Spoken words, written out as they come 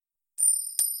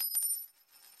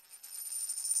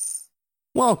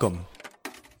Welcome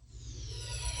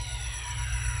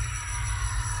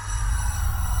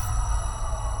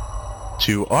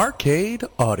to Arcade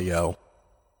Audio.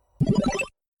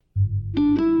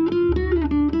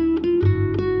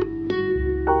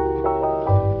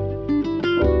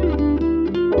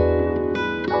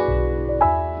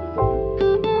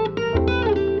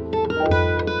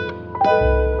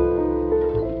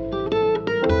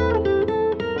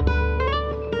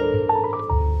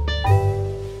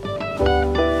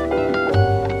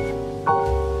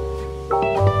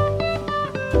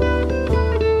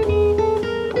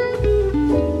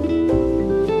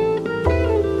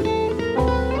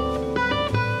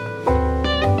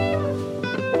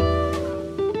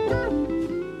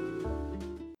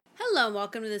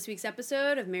 Welcome to this week's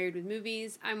episode of Married with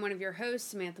Movies. I'm one of your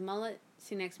hosts, Samantha Mullet.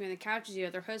 Sitting next to me on the couch is the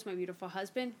other host, my beautiful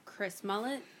husband, Chris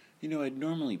Mullet. You know, I'd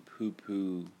normally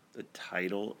poo-poo the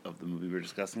title of the movie we're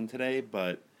discussing today,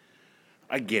 but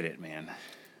I get it, man.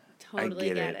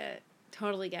 Totally get it.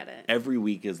 Totally get it. Every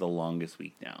week is the longest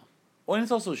week now. Well, and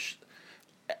it's also...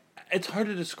 it's hard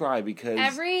to describe because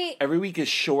every week is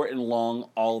short and long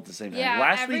all at the same time.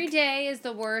 Yeah, every day is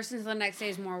the worst until the next day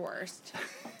is more worst.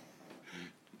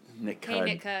 Nick Cud. Hey,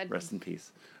 Nick Cud. Rest in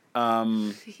peace.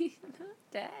 He's not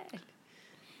dead.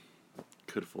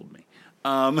 Could have fooled me.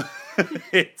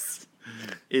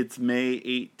 It's May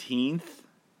 18th.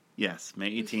 Yes,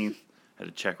 May 18th. Had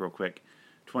to check real quick.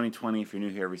 2020, if you're new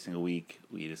here every single week,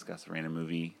 we discuss a random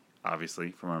movie,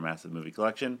 obviously, from our massive movie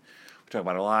collection. We talk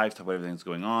about our lives, talk about everything that's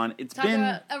going on. Talk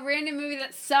about a random movie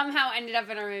that somehow ended up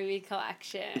in our movie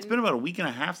collection. It's been about a week and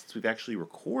a half since we've actually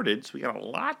recorded, so we got a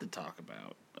lot to talk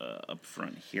about. Up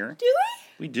front here. Do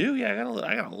we? We do, yeah. I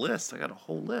got a list. I got a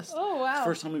whole list. Oh, wow. It's the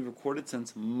first time we've recorded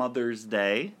since Mother's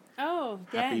Day. Oh,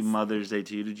 yes. Happy Mother's Day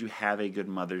to you. Did you have a good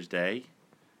Mother's Day?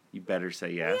 You better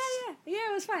say yes.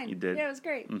 Yeah, it was fine. You did? Yeah, it was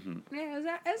great. Mm-hmm. Yeah, it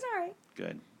was all right.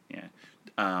 Good, yeah.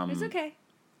 It was okay.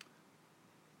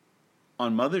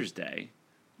 On Mother's Day,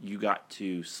 you got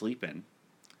to sleep in.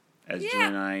 As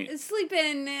Jen and I... sleep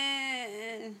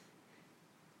in...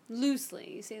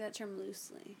 loosely. You say that term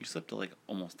loosely. You slept till like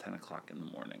almost 10 o'clock in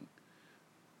the morning.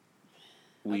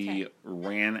 We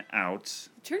ran out.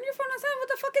 Turn your phone outside. What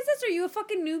the fuck is this? Are you a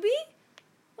fucking newbie?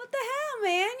 What the hell,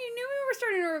 man? You knew we were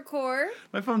starting to record.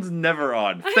 My phone's never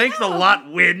on. Thanks a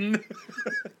lot, Win.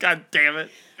 God damn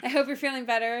it. I hope you're feeling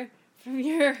better from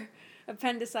your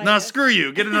appendicitis. No, screw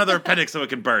you. Get another appendix so it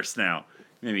can burst now.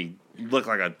 Maybe look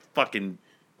like a fucking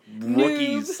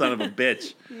rookie son of a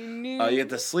bitch. You get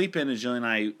to sleep in, as Jill and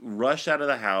I rushed out of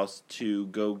the house to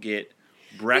go get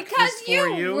breakfast for you.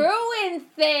 Because you ruin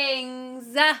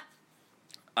things.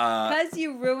 Because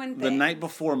you ruin things. The night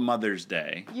before Mother's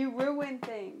Day. You ruin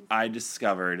things. I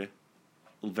discovered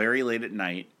very late at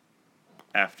night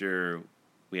after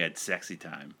we had sexy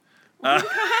time.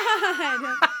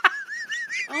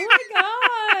 Oh my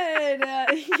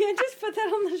god! You can't just put that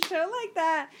on the show like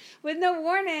that with no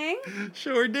warning.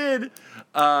 Sure did.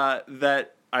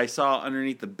 That I saw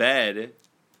underneath the bed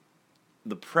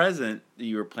the present that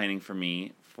you were planning for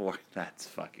me for... That's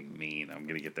fucking mean. I'm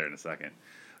going to get there in a second.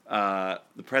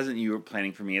 The present you were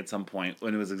planning for me at some point,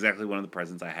 when it was exactly one of the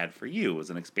presents I had for you. It was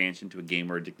an expansion to a game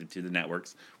we're addicted to, the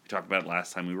networks. We talked about it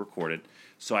last time we recorded.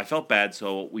 So I felt bad,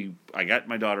 so I got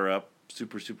my daughter up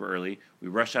super, super early. We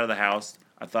rushed out of the house.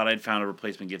 I thought I'd found a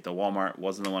replacement gift at Walmart. It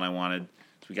wasn't the one I wanted,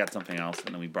 so we got something else.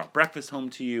 And then we brought breakfast home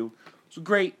to you. It was a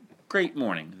great, great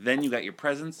morning. Then you got your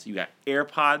presents. You got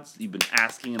AirPods you've been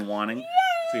asking and wanting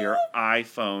for your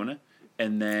iPhone.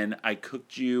 And then I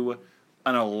cooked you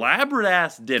an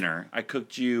elaborate-ass dinner. I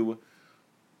cooked you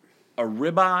a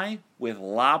ribeye with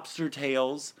lobster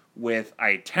tails I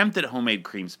attempted homemade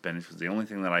cream spinach, which was the only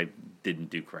thing that I didn't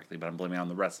do correctly, but I'm blaming it on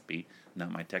the recipe,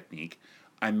 not my technique.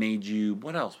 I made you,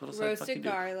 what else? What else did I fucking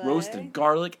do? Roasted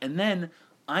garlic. And then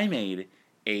I made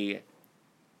a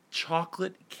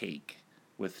chocolate cake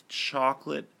with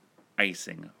chocolate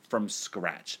icing from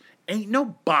scratch. Ain't no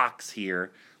box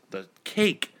here. The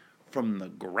cake from the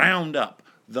ground up.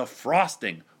 The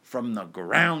frosting from the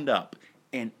ground up.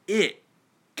 And it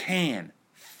can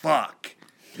fuck.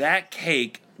 That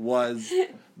cake was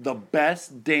the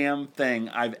best damn thing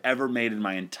I've ever made in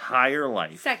my entire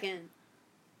life. Second.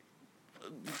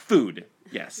 Food.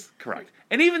 Yes, correct.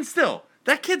 And even still,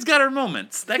 that kid's got her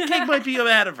moments. That cake might be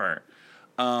ahead of her.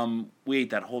 We ate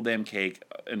that whole damn cake,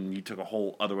 and you took a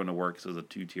whole other one to work, so it was a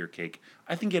 2-tier cake.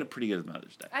 I think you had a pretty good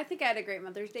Mother's Day. I think I had a great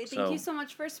Mother's Day. Thank you so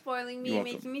much for spoiling me and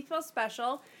making me feel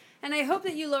special. And I hope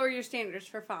that you lower your standards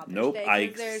for Father's Day. Nope, I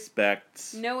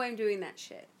expect... No way I'm doing that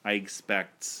shit. I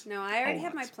expect... No, I already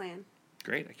have my plan.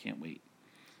 Great, I can't wait.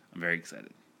 I'm very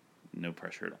excited. no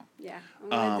pressure at all. Yeah, I'm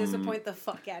gonna disappoint the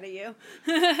fuck out of you.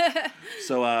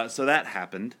 So that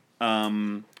happened.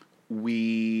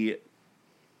 We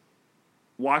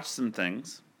watched some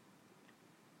things.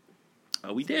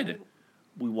 We did.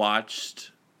 We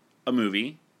watched a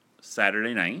movie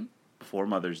Saturday night before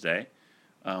Mother's Day.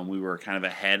 We were kind of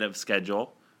ahead of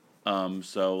schedule.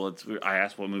 So I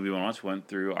asked what movie we want to watch. We went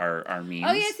through our memes.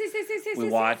 Oh, yes. We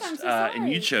watched, I'm so and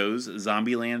you sorry. chose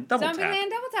Zombieland Double Tap. Zombieland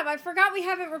Double Tap. I forgot we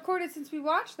haven't recorded since we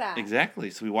watched that. Exactly.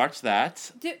 So we watched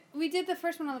that. We did the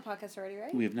first one on the podcast already,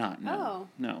 right? We have not. No. Oh.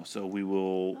 No. So we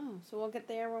will. Oh, so we'll get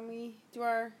there when we do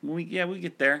our... We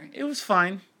get there. It was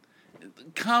fine.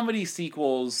 Comedy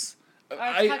sequels.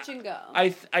 Our touch and go. I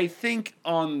think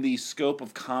on the scope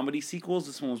of comedy sequels,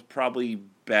 this one was probably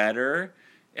better.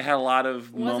 It had a lot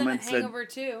of moments Wasn't Hangover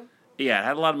 2. Yeah, it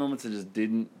had a lot of moments that just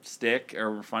didn't stick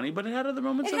or were funny, but it had other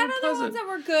moments that were pleasant. It had other ones that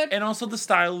were good. And also the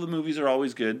style of the movies are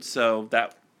always good, so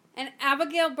that... And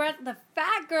Abigail Brett, the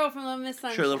fat girl from Little Miss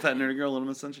Sunshine. Sure, Little Fat Nerdy Girl, Little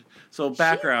Miss Sunshine. So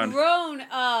background... She's grown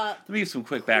up. Let me give some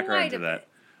quick background to that.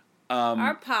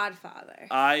 Our podfather.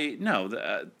 I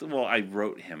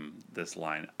wrote him this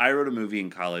line. I wrote a movie in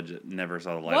college that never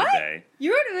saw the light of day.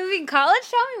 You wrote a movie in college?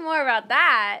 Tell me more about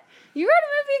that. You wrote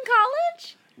a movie in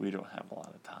college? We don't have a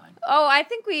lot of time. Oh, I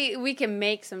think we can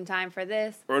make some time for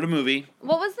this. Wrote a movie.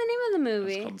 What was the name of the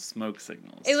movie? It was called Smoke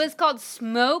Signals. It was called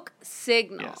Smoke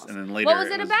Signals. Yes, and then later... What was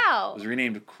it about? It was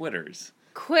renamed Quitters.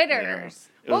 Quitters.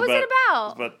 What was it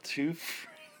about? It was about two friends.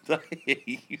 I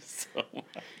hate you so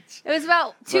much. It was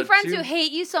about two friends who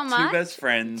hate you so much.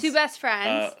 Two best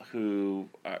friends. Who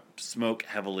smoke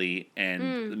heavily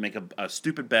and make a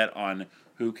stupid bet on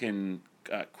who can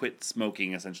quit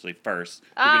smoking essentially first.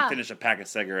 Who can finish a pack of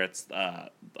cigarettes the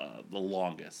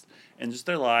longest. And just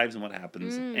their lives and what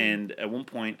happens. And at one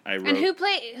point I wrote... And who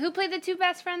played the two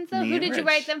best friends though? Who did you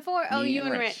write them for? Oh, you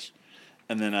and Rich.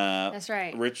 And then that's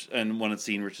right. Rich and one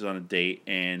scene, Rich is on a date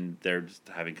and they're just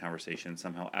having conversation.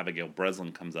 Somehow Abigail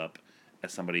Breslin comes up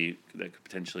as somebody that could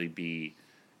potentially be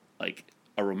like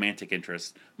a romantic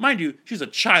interest. Mind you, she was a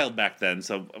child back then,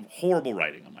 so horrible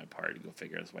writing on my part. You go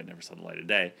figure. That's why I never saw the light of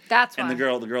day. That's why. And the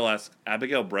girl asks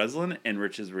Abigail Breslin, and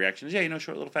Rich's reaction is, yeah,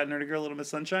 short little fat nerdy girl, Little Miss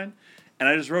Sunshine. And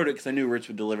I just wrote it because I knew Rich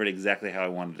would deliver it exactly how I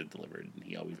wanted it delivered. And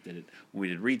he always did it when we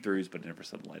did read-throughs, but never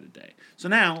saw the light of day. So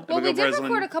now, well, Abigail we did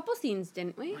Breslin... record a couple scenes,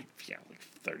 didn't we? Like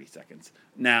 30 seconds.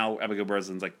 Now, Abigail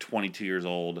Breslin's like 22 years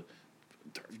old,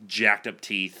 jacked up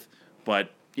teeth,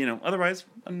 but, otherwise,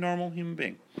 a normal human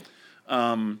being.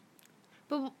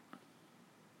 But,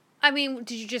 I mean,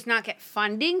 did you just not get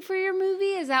funding for your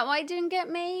movie? Is that why it didn't get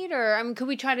made? Or, could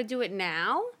we try to do it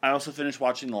now? I also finished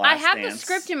watching The Last Dance. I have the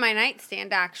script in my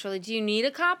nightstand, actually. Do you need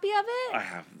a copy of it? I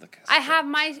have the script. I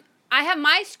have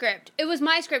my script. It was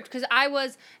my script because I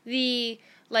was the,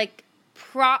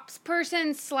 props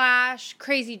person /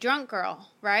 crazy drunk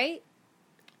girl, right?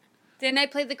 Didn't I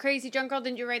play the crazy drunk girl?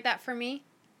 Didn't you write that for me?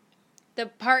 The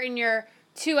part in your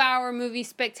 2-hour movie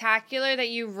spectacular that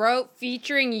you wrote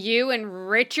featuring you and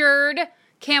Richard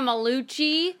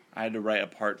Camelucci. I had to write a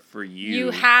part for you.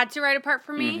 You had to write a part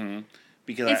for me? Mm-hmm.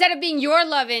 Because instead of being your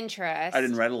love interest. I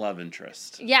didn't write a love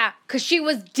interest. Yeah, because she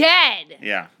was dead.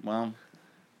 Yeah, well,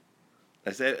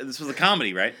 I said this was a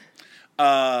comedy, right?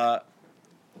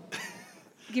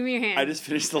 Give me your hand. I just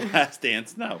finished The Last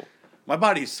Dance. No. My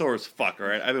body's sore as fuck, all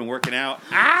right? I've been working out.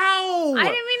 Ow! I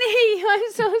didn't mean to hit you.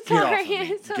 I'm so sorry.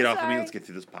 Get off of me. Let's get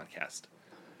through this podcast.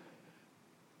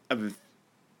 I've been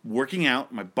working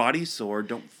out. My body's sore.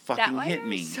 Don't fucking hit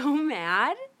me. So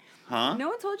mad? Huh? No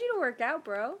one told you to work out,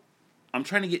 bro. I'm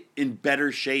trying to get in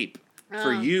better shape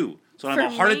for you. So I For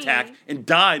have a heart me. attack and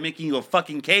die making you a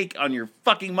fucking cake on your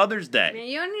fucking Mother's Day. Man,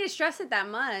 you don't need to stress it that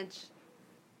much.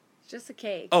 Just a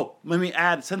cake. Oh, let me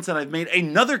add, since then I've made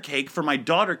another cake for my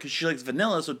daughter because she likes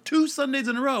vanilla. So 2 Sundays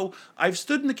in a row, I've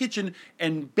stood in the kitchen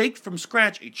and baked from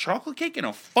scratch a chocolate cake and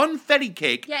a funfetti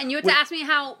cake. Yeah, and you had to ask me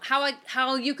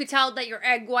how you could tell that your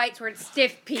egg whites were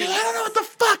stiff peas. I don't know what the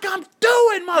fuck I'm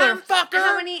doing,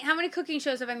 motherfucker. How many cooking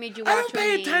shows have I made you watch? I don't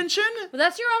pay attention. Well,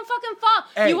 that's your own fucking fault.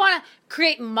 Hey. You want to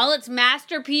create Mullet's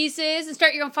masterpieces and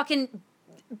start your own fucking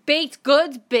baked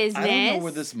goods business. I don't know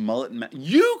where this mullet...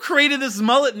 you created this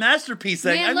mullet masterpiece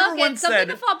thing. Man, I never it's something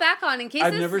to fall back on in case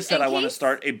I've never said I want to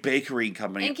start a bakery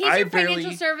company. In case your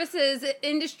financial services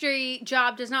industry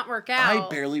job does not work out. I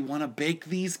barely want to bake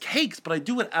these cakes, but I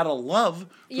do it out of love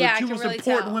for the two most important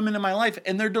tell. women in my life,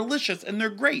 and they're delicious and they're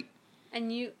great.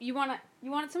 And you wanted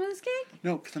some of this cake?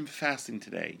 No, because I'm fasting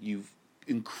today. You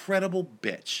incredible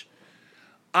bitch.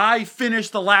 I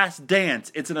finished The Last Dance.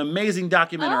 It's an amazing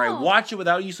documentary. Oh. I watched it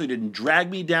without you, so you didn't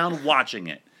drag me down watching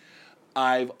it.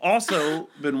 I've also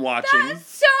been watching... That's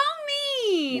so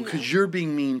mean? Because you're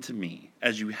being mean to me,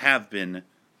 as you have been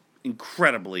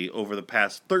incredibly over the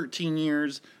past 13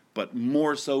 years, but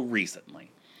more so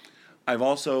recently. I've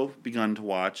also begun to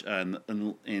watch,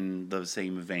 in the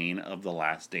same vein of The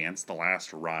Last Dance, The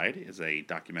Last Ride is a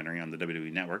documentary on the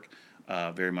WWE Network,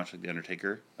 very much like The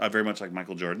Undertaker, very much like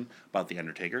Michael Jordan, about The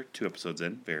Undertaker. 2 episodes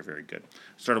in, very, very good.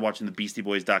 Started watching the Beastie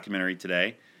Boys documentary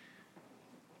today.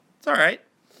 It's all right.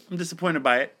 I'm disappointed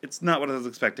by it. It's not what I was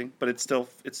expecting, but it's still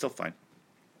fine.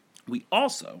 We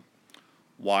also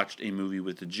watched a movie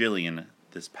with Jillian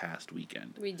this past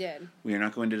weekend. We did. We are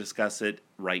not going to discuss it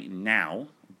right now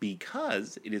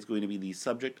because it is going to be the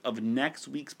subject of next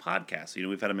week's podcast. So,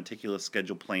 we've had a meticulous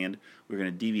schedule planned. We're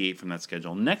going to deviate from that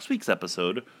schedule. Next week's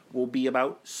episode will be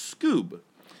about Scoob.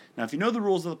 Now, if you know the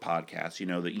rules of the podcast, you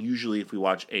know that usually if we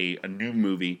watch a new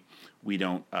movie, we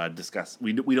don't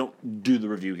we don't do the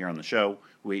review here on the show.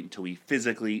 We wait until we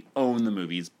physically own the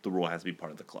movies. The rule has to be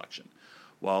part of the collection.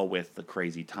 Well, with the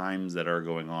crazy times that are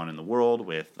going on in the world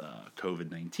with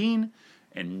COVID-19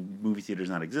 and movie theaters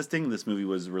not existing, this movie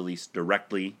was released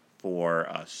directly for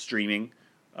streaming,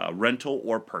 rental,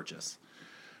 or purchase.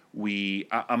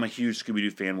 I'm a huge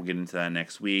Scooby-Doo fan. We'll get into that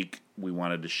next week. We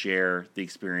wanted to share the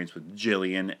experience with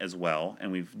Jillian as well,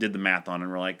 and we did the math on it,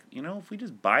 and we're like, if we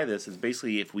just buy this, it's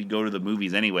basically if we go to the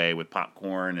movies anyway with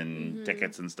popcorn and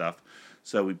tickets and stuff.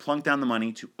 So we plunked down the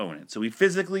money to own it. So we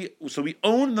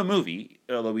own the movie,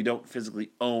 although we don't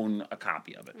physically own a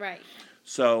copy of it. Right.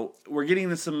 So we're getting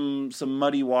into some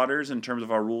muddy waters in terms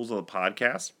of our rules of the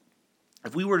podcast.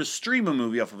 If we were to stream a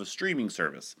movie off of a streaming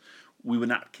service, we would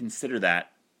not consider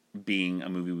that being a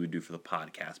movie we would do for the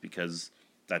podcast because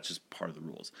that's just part of the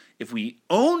rules. If we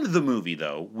own the movie,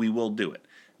 though, we will do it.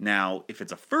 Now, if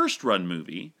it's a first-run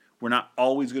movie, we're not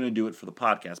always going to do it for the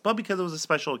podcast, but because it was a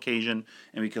special occasion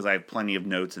and because I have plenty of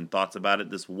notes and thoughts about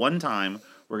it, this one time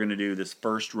we're going to do this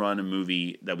first-run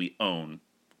movie that we own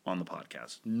on the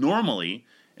podcast. Normally,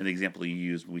 in the example you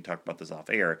used, we talked about this off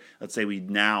air, let's say we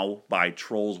now buy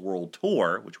Trolls World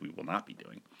Tour, which we will not be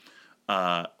doing,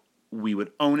 we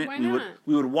would own it. Why not?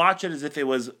 We would watch it as if it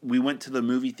was we went to the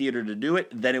movie theater to do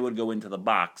it. Then it would go into the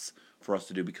box for us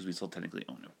to do because we still technically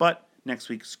own it. But next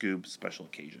week, Scoob, special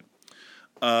occasion.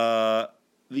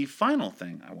 The final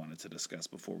thing I wanted to discuss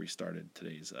before we started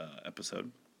today's episode,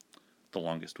 the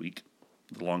longest week,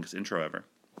 the longest intro ever,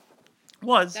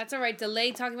 was... That's all right.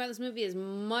 Delay talking about this movie as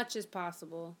much as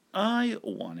possible. I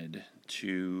wanted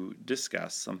to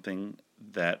discuss something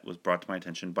that was brought to my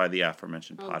attention by the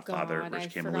aforementioned podfather,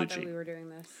 Rich Camelucci. I forgot that we were doing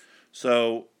this.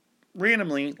 So,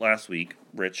 randomly, last week,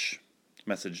 Rich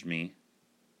messaged me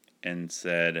and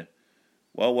said,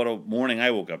 well, what a morning I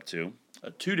woke up to.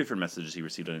 2 different messages he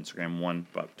received on Instagram. One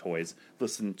about toys.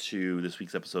 Listen to this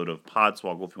week's episode of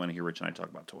Podswoggle if you want to hear Rich and I talk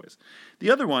about toys. The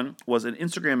other one was an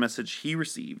Instagram message he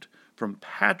received from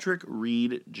Patrick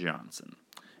Reed Johnson.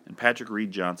 And Patrick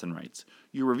Reed Johnson writes,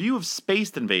 your review of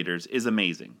Space Invaders is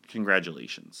amazing.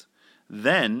 Congratulations.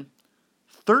 Then,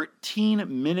 13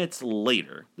 minutes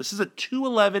later, this is at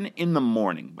 2:11 in the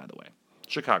morning, by the way,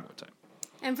 Chicago time.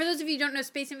 And for those of you who don't know,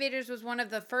 Space Invaders was one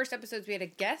of the first episodes we had a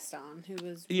guest on who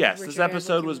was... Yes, Richard this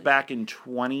episode was Edwards. back in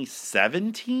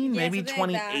 2017, maybe something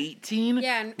like that. 2018.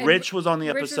 Yeah, and Rich was on the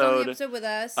Rich was episode. on the episode with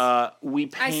us. We I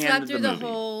panned slept through the movie.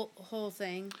 whole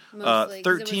thing, mostly. 'cause it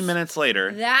 13 was minutes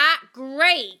later, that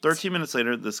great. 13 minutes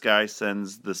later, this guy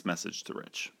sends this message to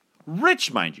Rich.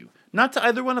 Rich, mind you, not to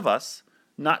either one of us,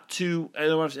 not to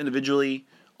either one of us individually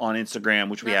on Instagram,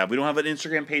 which we No. have. We don't have an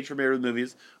Instagram page for Married with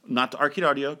Movies, not to Arcade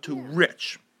Audio, to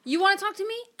Rich. You want to talk to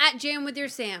me? At Jam with your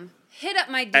Sam. Hit up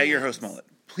my DMs. At your host mullet.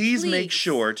 Please make Please.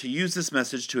 sure to use this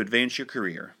message to advance your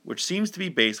career, which seems to be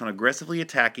based on aggressively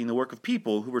attacking the work of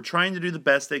people who were trying to do the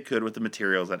best they could with the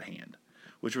materials at hand,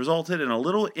 which resulted in a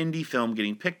little indie film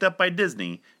getting picked up by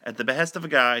Disney at the behest of a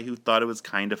guy who thought it was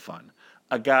kind of fun,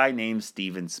 a guy named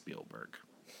Steven Spielberg.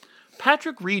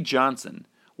 Patrick Reed Johnson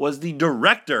was the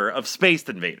director of Space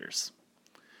Invaders,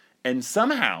 and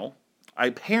somehow,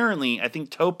 I think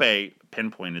Tope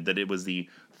pinpointed that it was the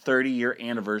 30-year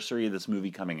anniversary of this movie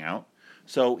coming out.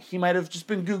 So he might have just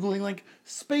been Googling, like,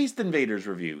 Space Invaders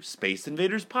review, Space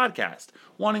Invaders podcast,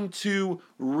 wanting to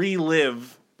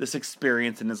relive this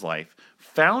experience in his life,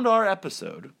 found our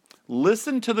episode,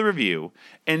 listened to the review,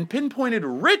 and pinpointed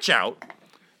Rich out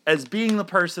as being the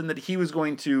person that he was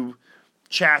going to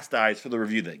chastise for the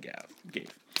review they gave.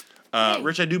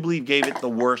 Rich, I do believe, gave it the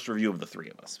worst review of the 3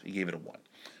 of us. He gave it a 1.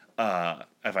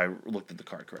 If I looked at the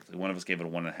card correctly. One of us gave it a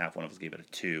 1.5, one of us gave it a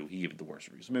 2. He gave it the worst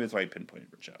review. So maybe that's why he pinpointed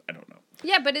Rich out. I don't know.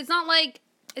 Yeah, but it's not like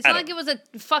it was a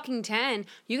fucking 10.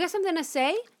 You got something to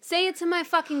say? Say it to my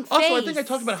fucking face. Also, I think I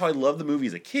talked about how I loved the movie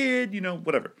as a kid,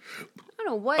 whatever. I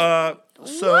don't know what.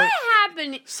 So what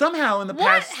happened? somehow in the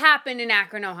What past, happened in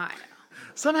Akron, Ohio?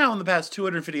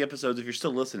 250 episodes, if you're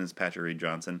still listening, it's Patrick Reed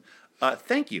Johnson.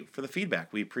 Thank you for the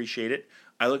feedback. We appreciate it.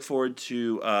 I look forward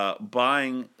to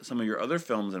buying some of your other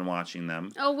films and watching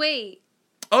them. Oh wait.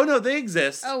 Oh no, they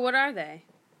exist. Oh, what are they?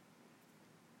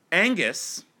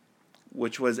 Angus,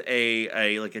 which was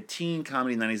a teen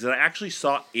comedy in the 90s that I actually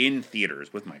saw in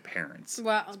theaters with my parents.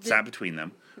 Well, Sat between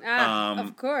them.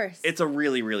 of course. It's a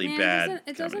really, really Man, bad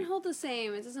It comedy. doesn't hold the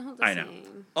same. It doesn't hold the I know.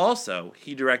 same. Also,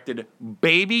 he directed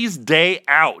Baby's Day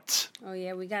Out. Oh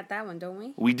yeah, we got that one, don't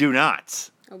we? We do not.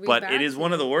 Are we But back it is to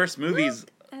one of the worst movies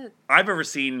What? I've ever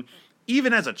seen,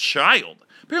 even as a child.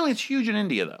 Apparently, it's huge in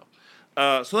India,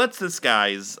 though. So that's this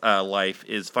guy's life,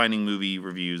 is finding movie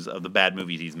reviews of the bad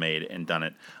movies he's made and done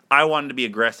it. I wanted to be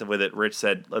aggressive with it. Rich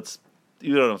said,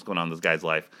 you don't know what's going on in this guy's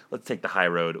life. Let's take the high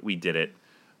road. We did it.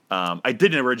 I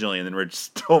didn't originally, and then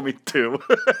Rich told me to.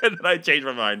 And then I changed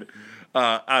my mind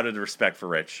out of respect for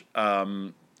Rich.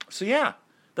 So yeah,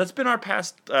 that's been our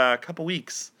past couple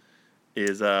weeks.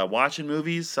 Is watching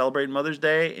movies, celebrating Mother's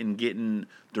Day, and getting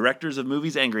directors of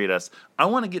movies angry at us. I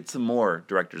want to get some more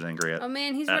directors angry at Oh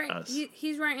man, he's at writing. us.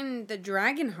 He's writing the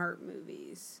Dragonheart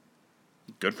movies.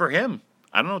 Good for him.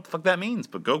 I don't know what the fuck that means,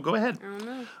 but go ahead. I don't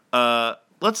know.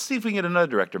 Let's see if we can get another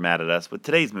director mad at us with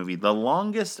today's movie, The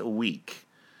Longest Week.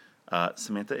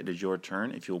 Samantha, it is your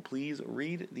turn. If you'll please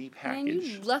read the Man, package.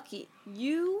 you lucky.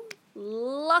 You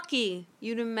lucky.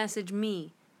 You didn't message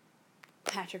me,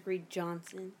 Patrick Reed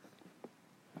Johnson.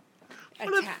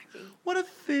 Attacking. What a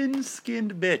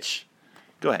thin-skinned bitch.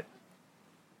 Go ahead.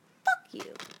 Fuck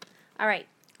you. All right.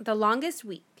 The Longest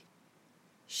Week.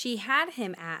 She had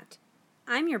him at,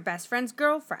 I'm your best friend's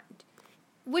girlfriend.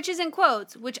 Which is in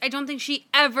quotes, which I don't think she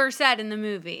ever said in the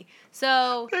movie.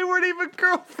 So They weren't even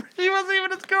girlfriend. She wasn't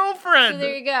even his girlfriend. So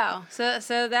there you go.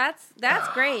 So that's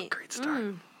great. Great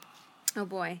start. Oh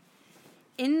boy.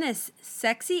 In this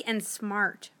sexy and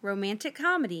smart romantic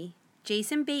comedy,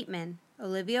 Jason Bateman,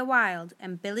 Olivia Wilde,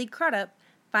 and Billy Crudup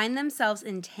find themselves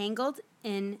entangled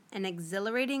in an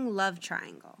exhilarating love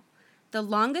triangle. The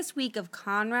longest week of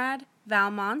Conrad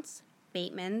Valmont's,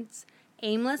 Bateman's,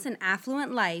 aimless and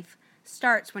affluent life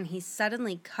starts when he's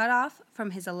suddenly cut off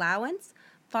from his allowance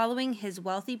following his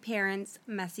wealthy parents'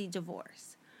 messy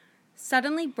divorce.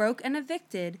 Suddenly broke and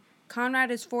evicted, Conrad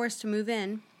is forced to move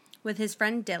in with his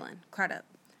friend Dylan Crudup.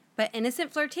 But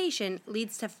innocent flirtation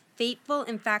leads to fateful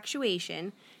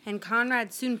infatuation, and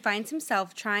Conrad soon finds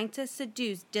himself trying to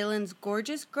seduce Dylan's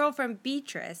gorgeous girlfriend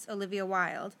Beatrice, Olivia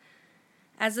Wilde.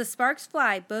 As the sparks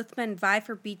fly, both men vie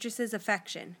for Beatrice's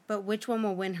affection, but which one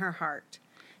will win her heart?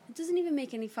 It doesn't even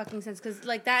make any fucking sense, because,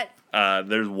 like, that...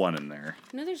 There's one in there.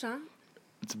 No, there's not.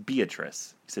 It's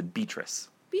Beatrice. You said Beatrice.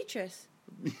 Beatrice.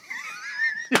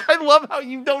 I love how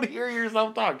you don't hear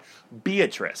yourself talk.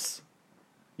 Beatrice.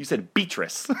 You said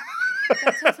Beatrice.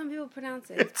 That's how some people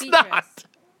pronounce it. It's Beatrice. not.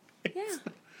 Yeah,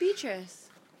 Beatrice.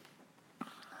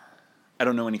 I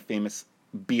don't know any famous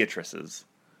Beatrices.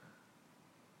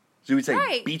 So you would say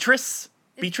Right. Beatrice?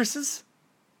 Beatrices?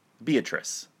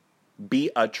 Beatrice.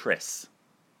 Beatrice.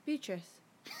 Beatrice.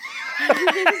 Her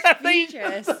name is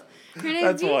Beatrice. Her name is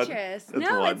That's one. Beatrice. That's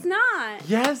No, one. it's not.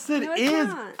 Yes, it No, it's is.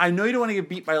 not. I know you don't want to get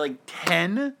beat by like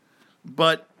 10,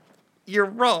 but you're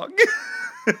wrong.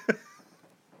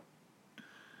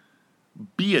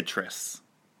 Beatrice.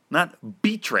 Not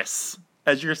Beatrice,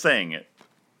 as you're saying it.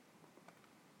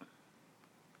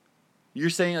 You're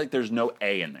saying like there's no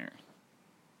A in there.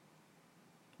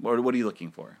 What are you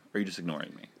looking for? Or are you just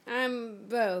ignoring me? I'm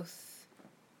both.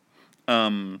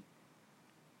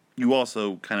 You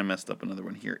also kind of messed up another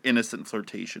one here. Innocent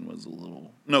flirtation was a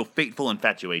little... No, fateful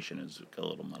infatuation is a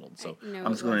little muddled. So No,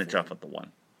 I'm just going to wasn't. drop at the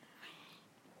one.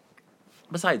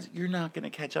 Besides, you're not going to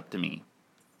catch up to me.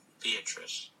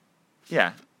 Beatrice.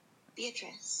 Yeah.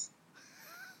 Beatrice.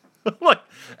 Look.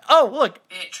 Oh, look.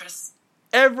 Beatrice.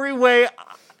 Every way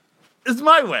is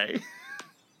my way.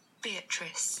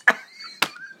 Beatrice.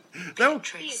 No.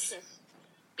 Beatrice.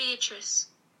 Beatrice.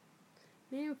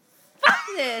 Man, fuck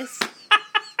this.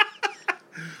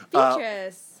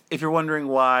 Beatrice. If you're wondering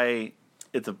why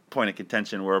it's a point of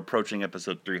contention, we're approaching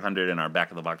episode 300 in our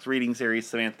Back of the Box reading series.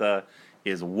 Samantha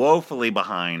is woefully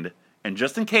behind. And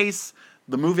just in case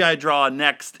the movie I draw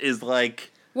next is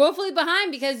like... Woefully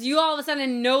behind because you all of a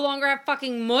sudden no longer have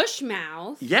fucking mush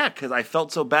mouth. Yeah, because I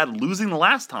felt so bad losing the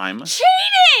last time.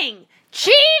 Cheating!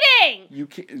 Cheating! You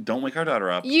can't, don't wake our daughter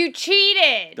up. You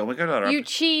cheated. Don't wake our daughter up. You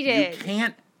cheated. You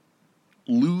can't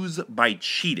lose by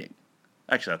cheating.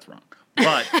 Actually, that's wrong.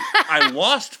 But I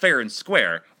lost fair and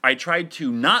square. I tried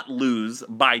to not lose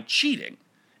by cheating.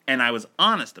 and I was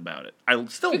honest about it. I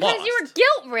still Because lost. you were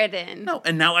guilt-ridden. No,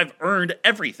 and now I've earned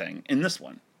everything in this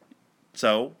one.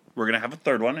 So we're gonna have a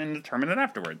third one and determine it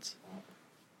afterwards.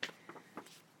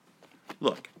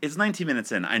 Look, it's 19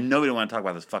 minutes in. I know we don't want to talk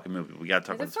about this fucking movie. We gotta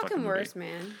talk about It's this the fucking fucking worst, movie.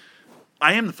 man.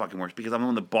 I am the fucking worst because I'm the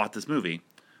one that bought this movie.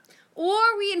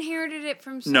 Or we inherited it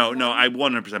from someone. No, I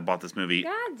 100% bought this movie.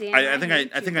 God damn, I I think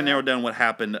hate I you, think I bro. narrowed down what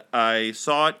happened. I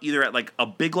saw it either at like a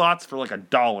Big Lots for like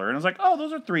 $1, and I was like, oh,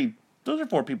 those are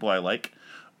 4 people I like,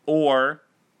 or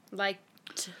Like,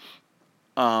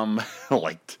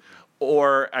 liked,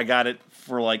 or I got it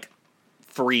for like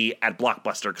free at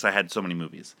Blockbuster because I had so many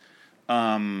movies.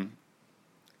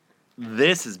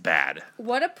 This is bad.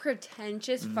 what a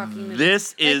pretentious fucking movie.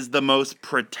 This is the most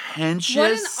pretentious.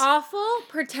 What an awful,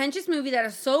 pretentious movie that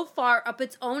is so far up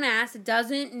its own ass it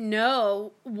doesn't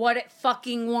know what it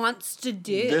fucking wants to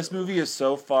do. This movie is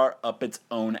so far up its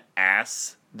own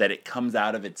ass that it comes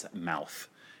out of its mouth.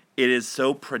 It is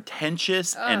so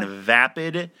pretentious and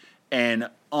vapid and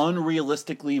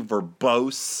unrealistically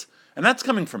verbose. And that's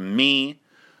coming from me.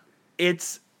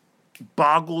 It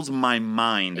boggles my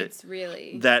mind It's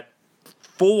really... that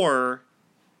 4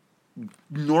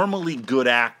 normally good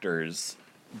actors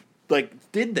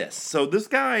like did this. So this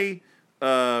guy,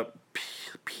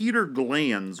 Peter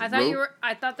Glanz,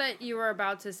 I thought that you were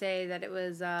about to say that it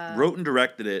was... wrote and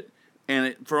directed it,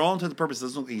 and for all intents and purposes, it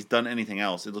doesn't look like he's done anything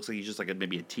else. It looks like he's just like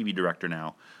maybe a TV director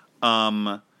now.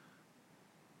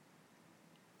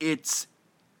 It's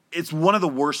one of the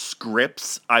worst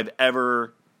scripts I've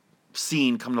ever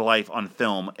seen come to life on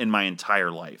film in my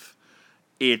entire life.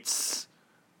 It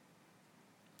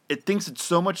thinks it's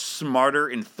so much smarter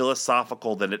and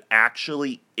philosophical than it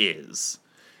actually is.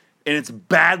 And it's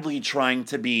badly trying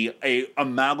to be a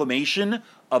amalgamation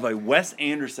of a Wes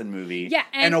Anderson movie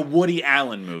and a Woody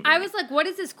Allen movie. I was like, what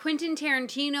is this Quentin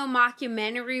Tarantino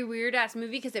mockumentary weird-ass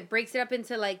movie? Because it breaks it up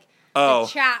into, like, the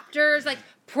chapters, like,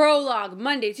 prologue,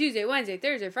 Monday, Tuesday, Wednesday,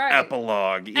 Thursday, Friday.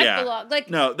 Epilogue, yeah. Epilogue, like...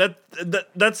 No,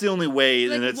 that's the only way.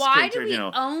 Like, and it's why do we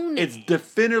own it? It's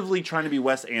definitively trying to be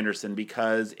Wes Anderson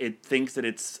because it thinks that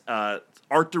its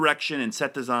art direction and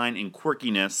set design and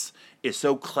quirkiness is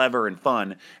so clever and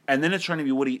fun. And then it's trying to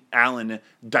be Woody Allen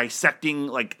dissecting,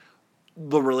 like,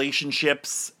 the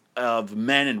relationships of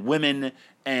men and women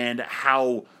and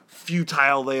how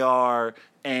futile they are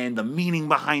and the meaning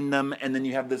behind them. And then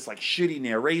you have this, like, shitty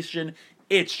narration.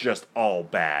 It's just all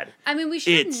bad. I mean, we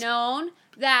should have known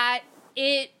that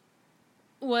it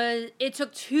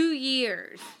took 2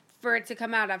 years for it to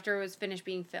come out after it was finished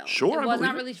being filmed. Sure, It I was believe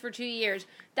not it. released for 2 years.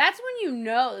 That's when you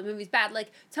know the movie's bad.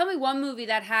 Like, tell me one movie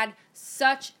that had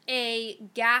such a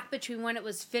gap between when it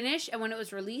was finished and when it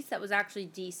was released that was actually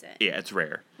decent. Yeah, it's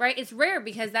rare. Right? It's rare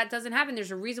because that doesn't happen. There's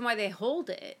a reason why they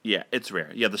hold it. Yeah, it's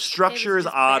rare. Yeah, the structure is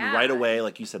just odd bad. right away.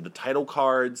 Like you said, the title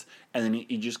cards, and then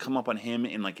you just come up on him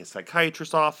in like a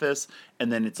psychiatrist's office,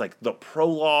 and then it's like the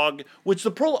prologue, which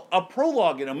a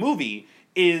prologue in a movie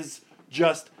is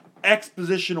just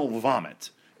expositional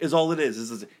vomit. Is all it is.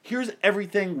 Is here's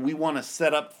everything we want to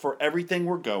set up for everything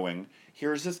we're going.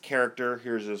 Here's this character.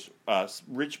 Here's this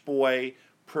rich boy,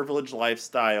 privileged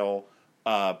lifestyle,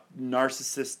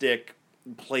 narcissistic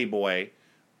playboy,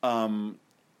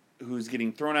 who's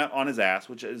getting thrown out on his ass,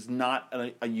 which is not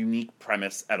a unique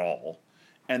premise at all.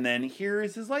 And then here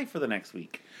is his life for the next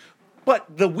week.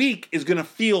 But the week is gonna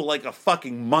feel like a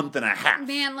fucking month and a half.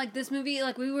 Man, like this movie,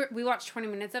 like we watched 20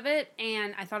 minutes of it,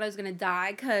 and I thought I was gonna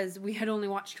die because we had only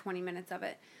watched 20 minutes of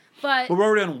it. But we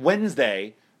were on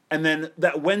Wednesday, and then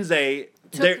that Wednesday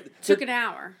took an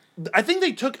hour. I think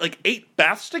they took like 8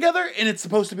 baths together, and it's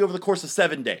supposed to be over the course of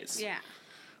 7 days. Yeah.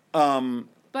 Um,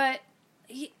 But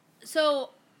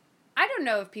so I don't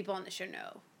know if people on the show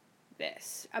know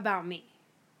this about me,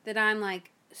 that I'm like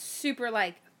super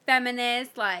like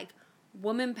feminist, like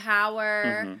woman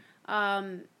power.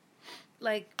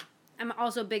 Like I'm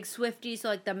also a big Swiftie, so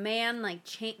like the man, like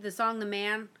the song "The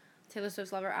Man," Taylor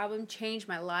Swift's Lover album, changed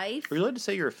my life. are you allowed to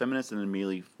say you're a feminist and then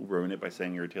immediately ruin it by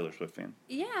saying you're a Taylor Swift fan?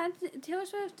 Yeah, Taylor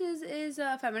Swift is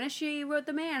a feminist. She wrote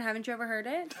 "The Man." Haven't you ever heard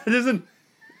it? It doesn't.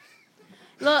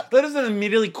 Look, That doesn't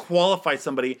immediately qualify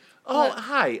somebody. Oh, Look,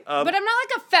 hi. but I'm not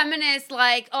like a feminist.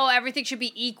 Like, oh, everything should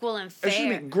be equal and fair. Excuse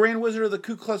me, Grand Wizard of the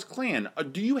Ku Klux Klan.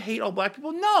 Do you hate all black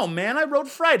people? No, man. I wrote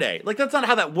Friday. Like, that's not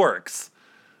how that works.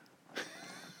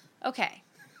 Okay.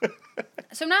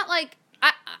 So I'm not like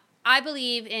I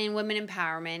believe in women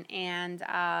empowerment and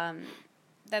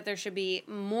that there should be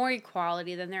more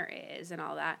equality than there is and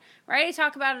all that. Right? I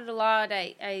talk about it a lot.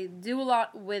 I do a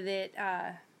lot with it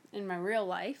in my real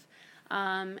life.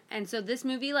 And so this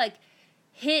movie like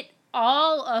hit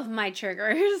all of my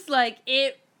triggers. Like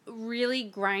it really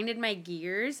grinded my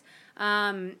gears.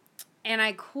 And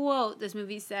I quote, this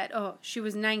movie said, "Oh, she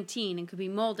was 19 and could be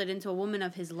molded into a woman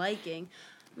of his liking."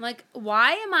 I'm like,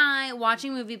 why am I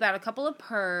watching a movie about a couple of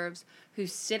pervs who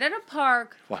sit at a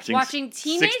park watching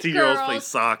teenage 16-year-olds girls play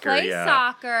soccer?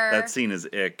 That scene is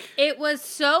ick. It was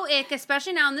so ick,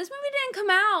 especially now. And this movie didn't come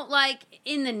out like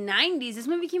in the 90s. This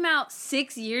movie came out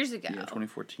 6 years ago. Yeah,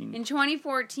 2014. In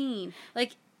 2014.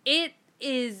 Like, it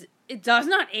does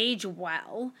not age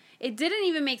well. It didn't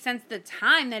even make sense at the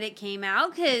time that it came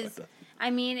out because,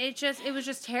 I mean, it was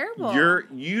just terrible.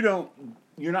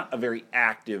 You're not a very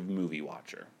active movie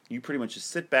watcher. You pretty much just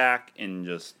sit back and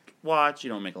just watch. You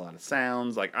don't make a lot of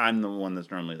sounds. Like, I'm the one that's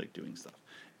normally, like, doing stuff.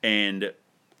 And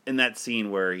in that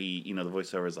scene where he, the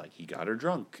voiceover is like, he got her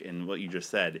drunk, and what you just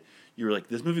said, you were like,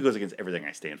 this movie goes against everything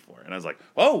I stand for. And I was like,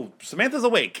 oh, Samantha's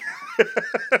awake.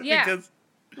 Yeah. Because,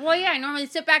 well, yeah, I normally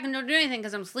sit back and don't do anything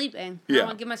because I'm sleeping. I don't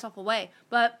want to give myself away.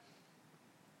 But,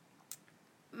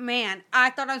 man, I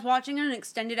thought I was watching an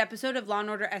extended episode of Law &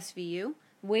 Order SVU,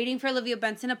 waiting for Olivia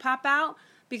Benson to pop out,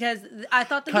 because I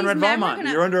thought that Conrad these men Valmont, were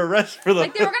gonna... you're under arrest for the...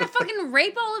 Like, they were going to fucking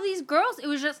rape all of these girls. It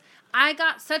was just... I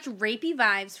got such rapey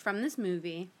vibes from this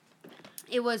movie.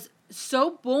 It was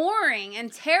so boring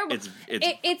and terrible.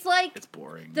 It's like... It's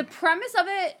boring. The premise of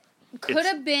it could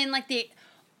have been, like, the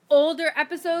older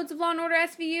episodes of Law & Order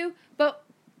SVU, but,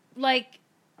 like,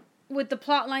 with the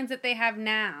plot lines that they have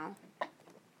now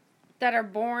that are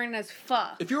boring as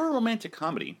fuck. If you're a romantic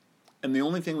comedy, and the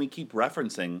only thing we keep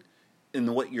referencing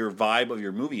in what your vibe of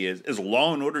your movie is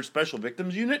Law & Order Special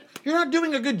Victims Unit, you're not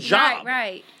doing a good job.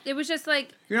 Right. It was just like...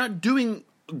 You're not doing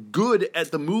good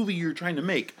at the movie you're trying to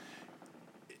make.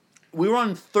 We were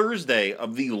on Thursday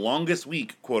of the longest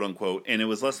week, quote unquote, and it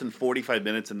was less than 45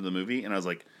 minutes into the movie, and I was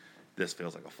like, this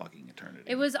feels like a fucking eternity.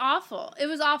 It was awful.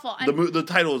 And the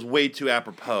title is way too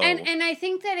apropos. And I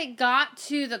think that it got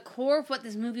to the core of what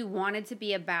this movie wanted to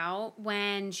be about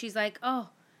when she's like, oh,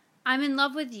 I'm in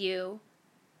love with you.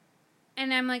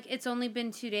 And I'm like, it's only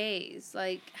been 2 days.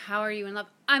 Like, how are you in love?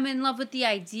 I'm in love with the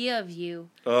idea of you.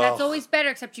 Ugh. That's always better,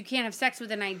 except you can't have sex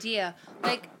with an idea.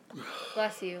 Like,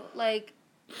 bless you. Like,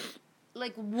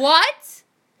 what?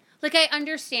 Like, I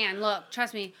understand. Look,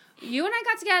 trust me. You and I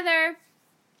got together.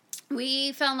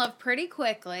 We fell in love pretty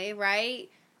quickly, right?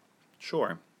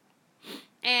 Sure.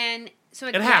 And so I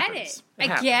It get happens. it. It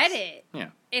happens. Get it. Yeah.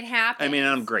 It happens. I mean,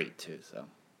 I'm great, too, so...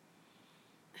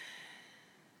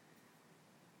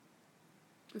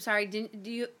 I'm sorry.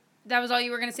 That was all you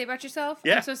were going to say about yourself?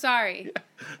 Yeah. I'm so sorry.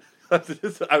 Yeah.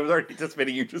 I was already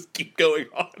anticipating you just keep going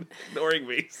on, ignoring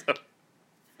me, so...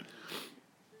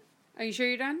 Are you sure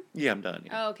you're done? Yeah, I'm done.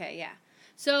 Yeah. Oh, okay, yeah.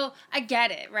 So, I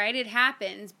get it, right? It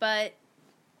happens, but,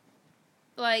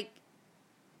 like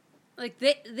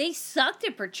they sucked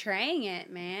at portraying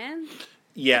it, man.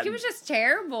 Yeah. Like, it was just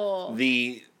terrible.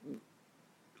 The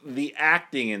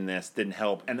acting in this didn't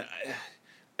help, and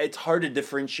it's hard to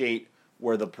differentiate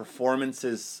where the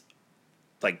performances,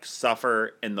 like,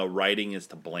 suffer and the writing is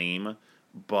to blame,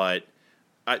 but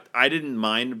I didn't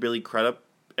mind Billy Crudup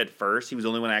at first. He was the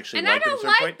only one I actually liked. And I don't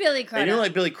like Billy Crudup. And you don't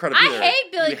like Billy Crudup either. I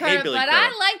hate Billy Crudup, but Crudup.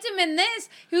 I liked him in this.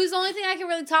 He was the only thing I could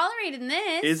really tolerate in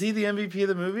this. Is he the MVP of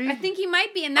the movie? I think he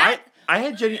might be in that. I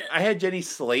had Jenny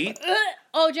Slate.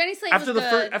 Oh, Jenny Slate After was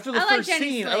good. After the I like first Jenny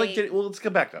scene, Slate. I like Jenny. Well, let's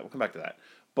come back to that. We'll come back to that.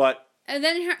 But and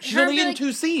then she's only in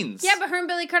 2 scenes. Yeah, but her and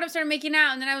Billy Crudup started making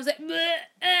out, and then I was like,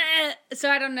 so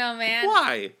I don't know, man.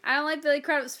 Why? I don't like Billy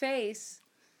Crudup's face.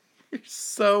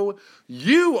 So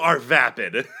you are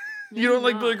vapid. You don't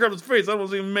like not. Billy Crudup's face. I don't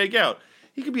want to even make out.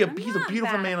 He could be he's a not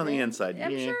beautiful man on the vapid. inside.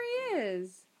 I'm Yeah. sure he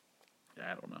is. I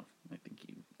don't know. I think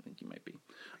he might be.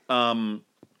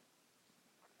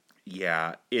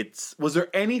 Yeah, was there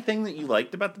anything that you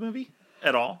liked about the movie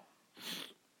at all?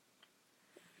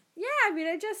 Yeah, I mean,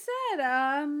 I just said,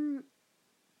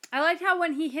 I liked how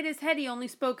when he hit his head, he only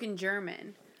spoke in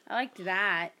German. I liked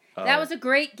that. That was a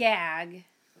great gag.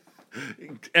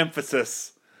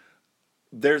 Emphasis.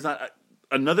 There's not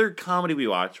another comedy we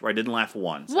watched where I didn't laugh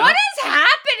once. What is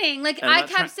happening? Like, I'm I not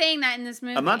kept saying that in this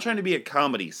movie. I'm not trying to be a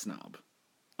comedy snob.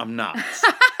 I'm not.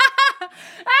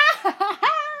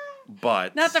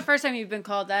 But Not the first time you've been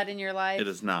called that in your life. it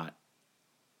is not.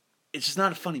 It's just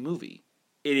not a funny movie.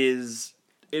 It is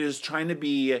trying to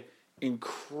be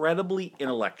incredibly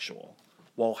intellectual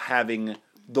while having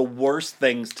the worst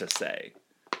things to say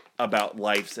about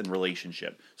lives and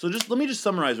relationship. So let me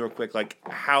summarize real quick, like,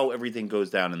 how everything goes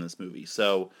down in this movie.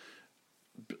 So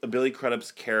Billy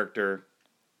Crudup's character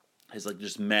has, like,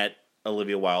 just met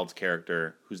Olivia Wilde's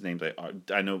character, whose name's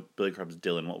I know Billy Crudup's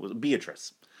Dylan. What was it?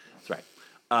 Beatrice? That's right.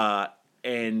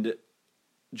 And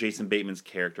Jason Bateman's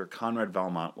character, Conrad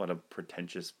Valmont. What a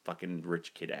pretentious fucking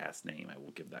rich kid ass name. I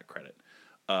will give that credit.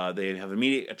 They have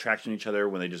immediate attraction to each other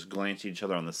when they just glance at each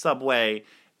other on the subway.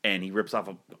 And she rips off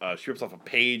a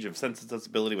page of Sense and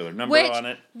Sensibility with her number on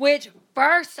it. Which,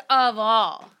 first of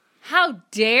all, how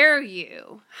dare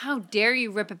you? How dare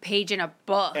you rip a page in a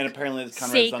book? And apparently this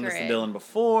Conrad's done this to Dylan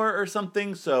before or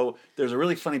something. So there's a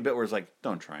really funny bit where it's like,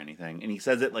 don't try anything. And he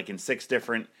says it like in six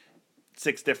different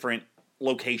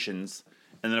locations.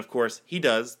 And then, of course, he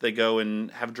does. They go and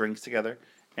have drinks together.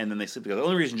 And then they sleep together. The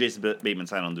only reason Jason Bateman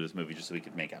signed on to this movie just so he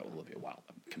could make out with Olivia Wilde.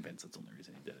 I'm convinced that's the only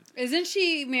reason he did it. Isn't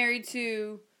she married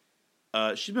to...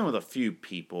 She's been with a few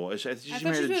people. She's I thought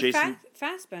married she to was Jason.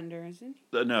 Fassbender, isn't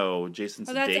he? No, Jason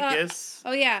Sudeikis.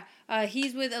 Oh yeah,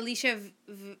 he's with Alicia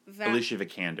Alicia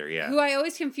Vikander, yeah. Who I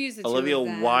always confuse the Olivia two of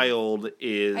them. Wilde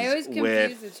is. I always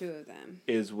confuse the two of them.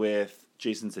 Is with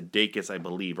Jason Sudeikis, I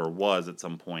believe, or was at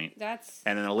some point. That's.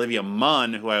 And then Olivia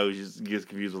Munn, who I always get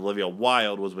confused with Olivia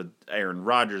Wilde, was with Aaron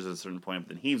Rodgers at a certain point.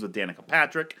 But then he was with Danica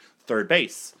Patrick, third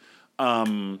base,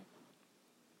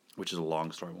 which is a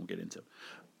long story I won't get into,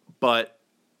 but.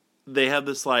 They have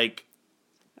this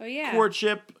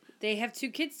courtship. They have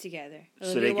 2 kids together.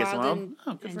 Olivia Wilde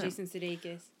and Jason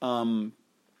Sudeikis.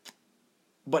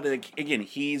 But again,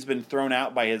 he's been thrown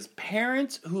out by his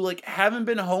parents, who haven't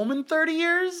been home in 30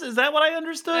 years. Is that what I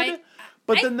understood?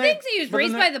 I think he was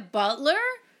raised by the butler.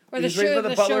 Or he was raised by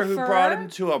the butler who brought him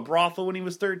to a brothel when he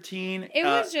was 13. It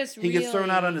was just he gets thrown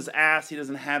out on his ass. He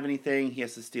doesn't have anything. He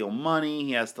has to steal money.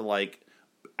 He has to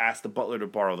ask the butler to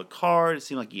borrow the car. It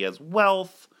seems like he has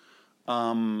wealth.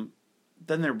 Then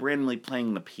they're randomly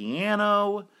playing the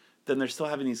piano. Then they're still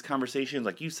having these conversations,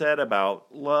 like you said,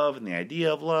 about love and the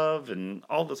idea of love and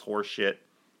all this horse shit.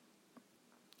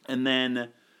 And then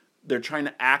they're trying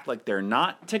to act like they're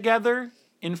not together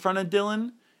in front of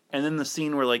Dylan. And then the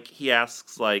scene where he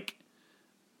asks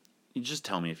you just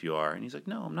tell me if you are. And he's like,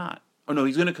 no, I'm not. Oh no,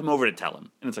 he's going to come over to tell him.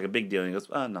 And it's a big deal. And he goes,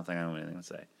 nothing, I don't have anything to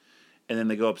say. And then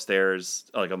they go upstairs,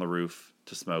 on the roof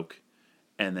to smoke.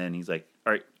 And then he's like,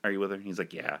 all right, are you with her? And he's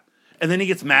like, yeah. And then he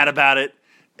gets mad about it.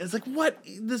 It's like, what?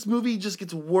 This movie just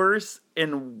gets worse.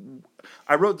 And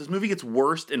I wrote, this movie gets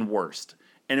worse and worse.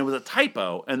 And it was a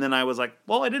typo. And then I was like,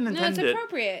 well, I didn't intend it. No, it's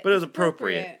appropriate. But it was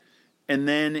appropriate. And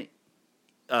then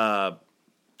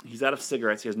he's out of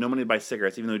cigarettes. He has no money to buy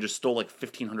cigarettes, even though he just stole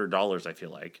 $1,500, I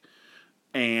feel like.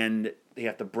 And they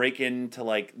have to break into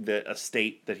the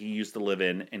estate that he used to live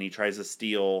in. And he tries to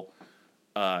steal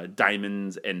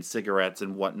diamonds and cigarettes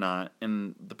and whatnot,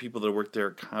 and the people that work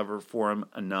there cover for him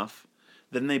enough.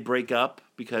 Then they break up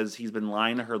because he's been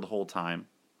lying to her the whole time.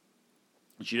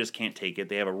 And she just can't take it.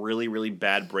 They have a really, really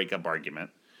bad breakup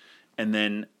argument. And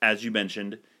then, as you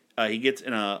mentioned, he gets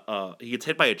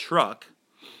hit by a truck,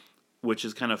 which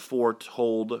is kind of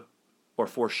foretold or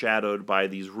foreshadowed by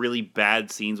these really bad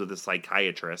scenes with a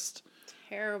psychiatrist.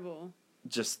 Terrible.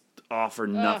 Just offer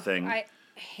nothing. I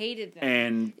hated that.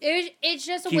 And it's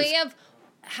just a way of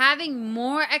having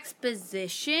more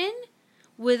exposition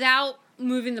without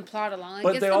moving the plot along.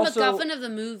 It's the MacGuffin of the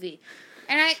movie.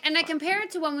 And I compare it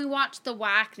to when we watched The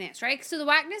Whackness, right? So The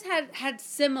Whackness had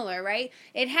similar, right?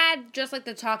 It had just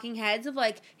the talking heads of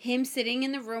him sitting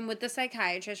in the room with the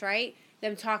psychiatrist, right?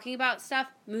 Them talking about stuff,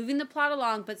 moving the plot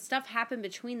along, but stuff happened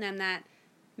between them that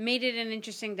made it an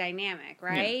interesting dynamic,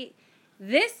 right? Yeah.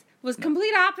 This was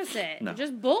complete opposite. No.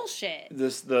 Just bullshit.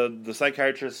 The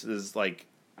psychiatrist is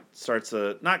starts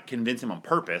to not convince him on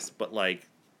purpose, but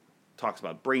talks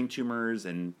about brain tumors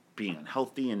and being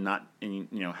unhealthy and not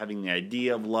having the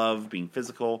idea of love being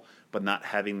physical, but not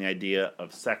having the idea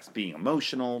of sex being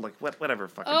emotional. Whatever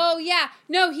fucking. Oh yeah,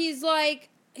 no, he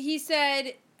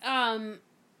said, oh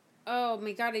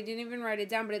my god, I didn't even write it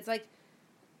down, but it's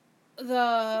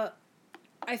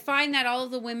I find that all of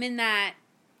the women that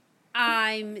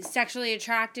I'm sexually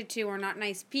attracted to are not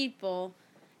nice people,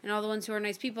 and all the ones who are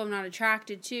nice people I'm not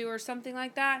attracted to, or something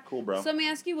like that. Cool, bro. So let me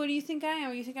ask you, what do you think I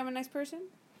am? You think I'm a nice person?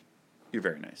 You're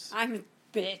very nice. I'm a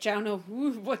bitch. I don't know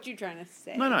what you're trying to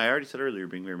say. No, I already said earlier you're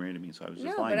being very married to me, so I was just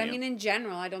lying to you. No, but I mean in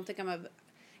general, I don't think I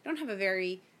don't have a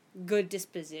very good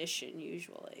disposition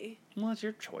usually. Well, that's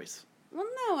your choice. Well,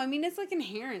 no, I mean it's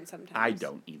inherent sometimes. I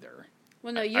don't either.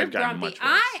 Well, no, you're grumpy.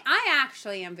 I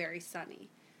actually am very sunny.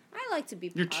 I like to be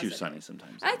positive. You're too sunny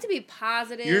sometimes. I like to be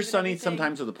positive. You're sunny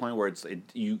sometimes to the point where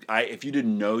if you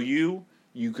didn't know you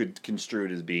could construe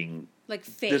it as being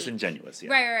fake. Disingenuous.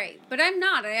 Yeah. Right. But I'm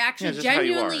not. I actually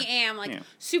genuinely am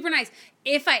super nice.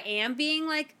 If I am being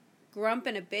grump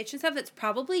and a bitch and stuff, that's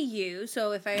probably you.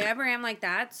 So if I ever am like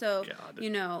that,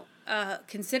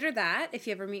 consider that if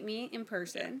you ever meet me in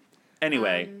person.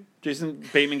 Anyway, Jason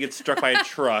Bateman gets struck by a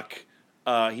truck.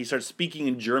 He starts speaking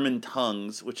in German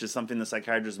tongues, which is something the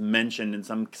psychiatrist mentioned in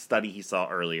some study he saw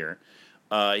earlier.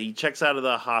 He checks out of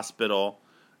the hospital.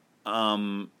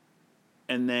 And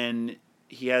then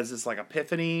he has this like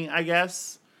epiphany, I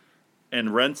guess,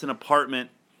 and rents an apartment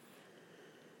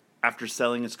after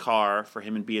selling his car for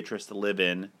him and Beatrice to live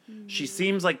in. She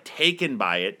seems like taken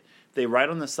by it. They ride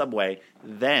on the subway.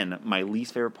 Then, my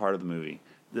least favorite part of the movie.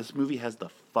 This movie has the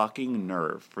fucking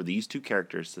nerve for these two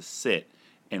characters to sit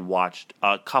and watch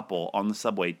a couple on the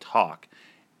subway talk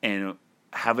and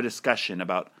have a discussion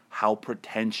about how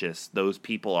pretentious those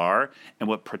people are and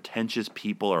what pretentious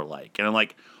people are like. And I'm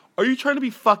like, are you trying to be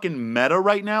fucking meta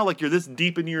right now? Like, you're this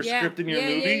deep into your script in your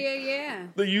movie? Yeah.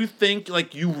 That you think,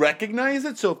 like, you recognize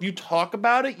it, so if you talk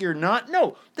about it, you're not?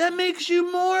 No, that makes you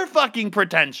more fucking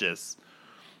pretentious.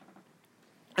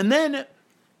 And then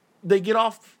they get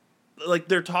off, like,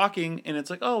 they're talking, and it's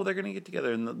like, oh, they're gonna get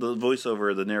together. And the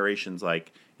voiceover, the narration's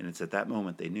like, and it's at that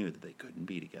moment they knew that they couldn't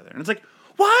be together. And it's like,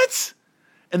 what?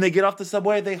 And they get off the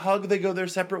subway, they hug, they go their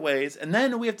separate ways, and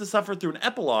then we have to suffer through an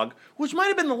epilogue, which might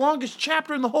have been the longest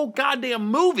chapter in the whole goddamn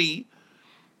movie,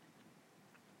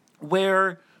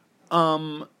 where,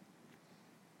 they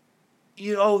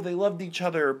loved each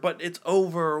other, but it's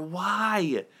over.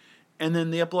 Why? And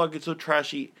then the epilogue gets so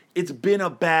trashy. It's been a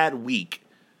bad week,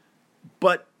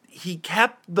 but he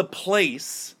kept the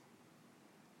place,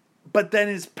 but then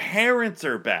his parents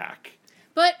are back.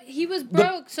 But he was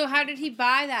broke, so how did he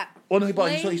buy that? Well, no, he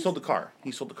place? sold the car.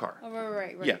 He sold the car. Oh,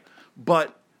 right. Yeah,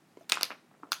 but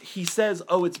he says,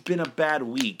 "Oh, it's been a bad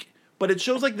week," but it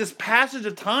shows like this passage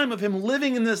of time of him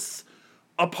living in this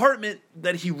apartment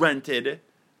that he rented.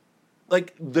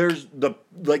 Like there's the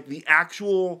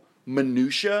actual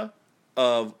minutia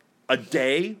of a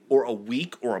day or a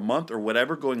week or a month or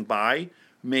whatever going by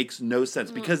makes no sense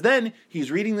because then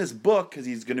he's reading this book because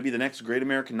he's going to be the next great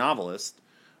American novelist.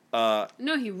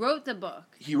 No, he wrote the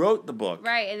book. He wrote the book.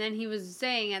 Right, and then he was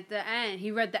saying at the end, he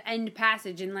read the end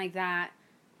passage and like that.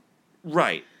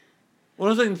 Right. Well,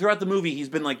 I was saying throughout the movie, he's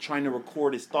been like trying to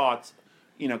record his thoughts,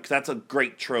 because that's a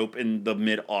great trope in the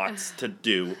mid-aughts to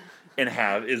do and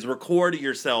have, is record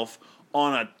yourself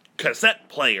on a cassette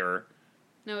player.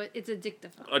 No, it's a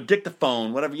dictaphone. A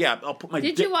dictaphone, whatever. Yeah, I'll put my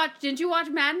Didn't you watch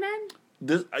Mad Men?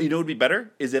 This, what would be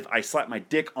better is if I slapped my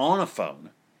dick on a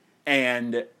phone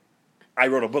and I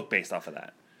wrote a book based off of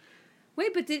that.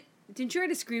 Wait, but didn't you write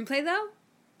a screenplay though?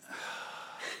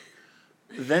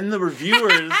 Then the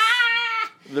reviewers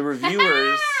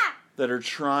that are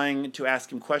trying to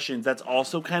ask him questions, that's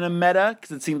also kind of meta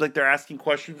because it seems like they're asking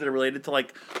questions that are related to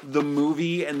like the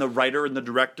movie and the writer and the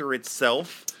director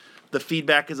itself. The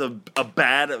feedback is a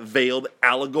bad veiled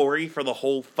allegory for the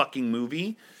whole fucking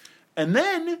movie. And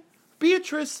then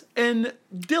Beatrice and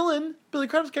Dylan, Billy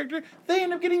Crudup's character, they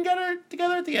end up getting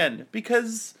together at the end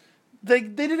because they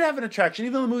did have an attraction,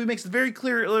 even though the movie makes it very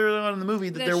clear earlier on in the movie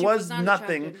that there was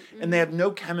nothing and they have no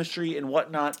chemistry and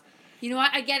whatnot. You know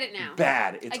what? I get it now.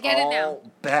 Bad. It's I get it now.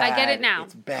 bad. I get it now.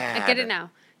 It's bad. I get it now.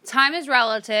 Time is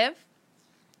relative.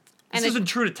 This isn't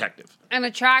True Detective. An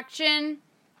attraction,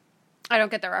 I don't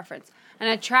get the reference. An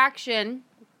attraction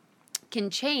can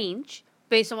change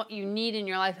based on what you need in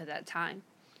your life at that time.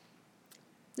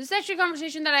 This is actually a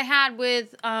conversation that I had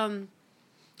with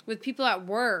people at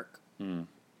work.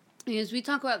 Because we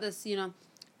talk about this,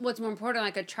 what's more important,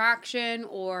 like attraction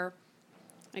or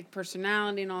like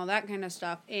personality and all that kind of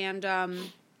stuff. And well,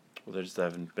 they just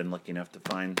haven't been lucky enough to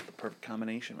find the perfect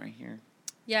combination right here.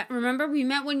 Yeah, remember we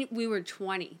met when we were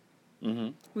 20. Mm-hmm.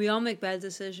 We all make bad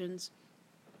decisions.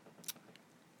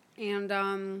 And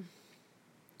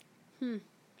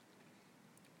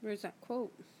where's that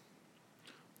quote?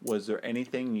 Was there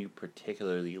anything you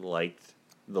particularly liked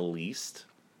the least,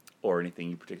 or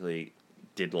anything you particularly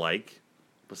did like,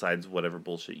 besides whatever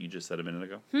bullshit you just said a minute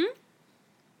ago?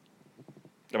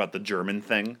 About the German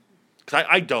thing? Because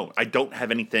I don't have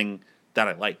anything that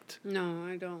I liked. No,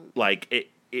 I don't. Like,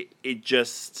 it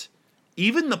just...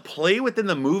 Even the play within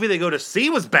the movie they go to see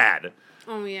was bad.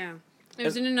 Oh, yeah. It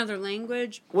was in another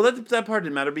language. Well, that part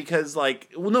didn't matter because,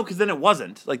 because then it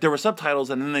wasn't. Like, there were subtitles,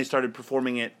 and then they started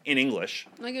performing it in English.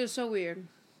 Like, it was so weird.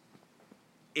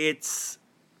 It's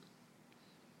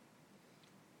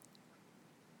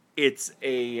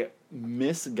a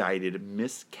misguided,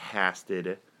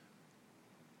 miscasted,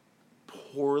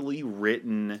 poorly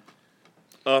written,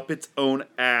 up its own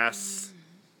ass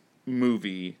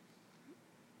movie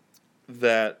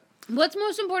that... What's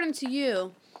most important to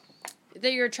you?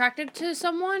 That you're attracted to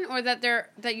someone, or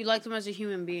that you like them as a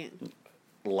human being?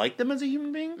 Like them as a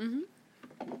human being? Mm-hmm.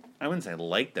 I wouldn't say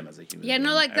like them as a human being. Yeah,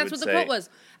 no, that's what the quote was.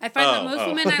 I find that most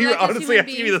women I like as human honestly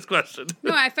asking beings... me this question.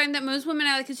 No, I find that most women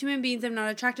I like as human beings I'm not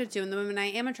attracted to, and the women I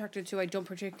am attracted to I don't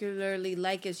particularly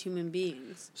like as human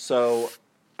beings. So,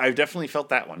 I've definitely felt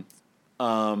that one.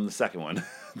 The second one.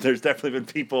 There's definitely been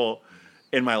people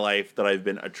in my life that I've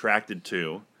been attracted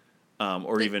to,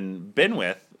 or even been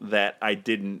with that I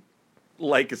didn't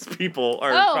like as people,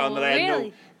 or found that I had no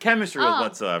really? chemistry with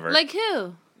whatsoever. Like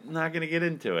who? Not gonna get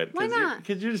into it. Why not?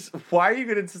 Because you're just. Why are you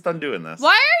gonna insist on doing this? Why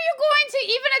are you going to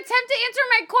even attempt to answer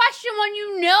my question when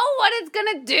you know what it's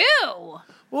gonna do?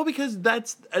 Well, because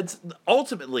it's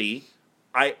ultimately,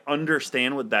 I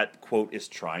understand what that quote is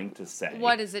trying to say.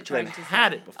 What is it 'Cause trying I've to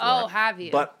had say? it before. Oh, have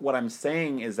you? But what I'm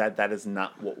saying is that is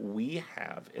not what we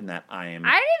have, in that I am.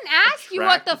 I didn't ask you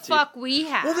what the attracted to- fuck we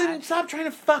have. Well, then stop trying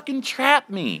to fucking trap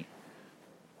me.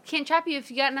 Can't trap you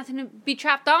if you got nothing to be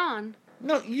trapped on.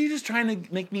 No, you're just trying to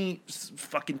make me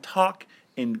fucking talk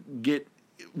and get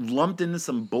lumped into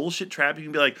some bullshit trap. You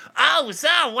can be like, oh, so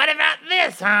what about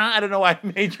this, huh? I don't know why I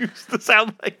made you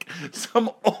sound like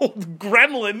some old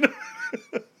gremlin.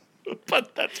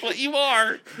 But that's what you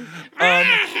are.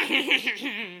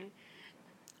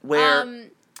 Where...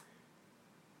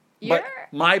 You're... But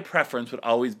my preference would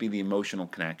always be the emotional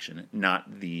connection,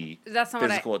 not the That's not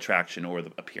what physical attraction or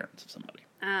the appearance of somebody.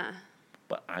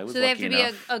 But I was so they have lucky to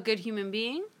enough. be a good human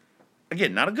being?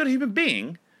 Again, not a good human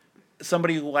being.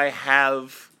 Somebody who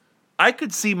I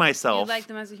could see myself. You like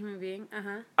them as a human being?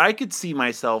 Uh-huh. I could see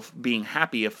myself being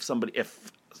happy if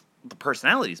the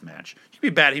personalities match. You could be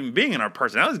a bad human being and our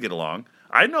personalities get along.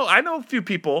 I know a few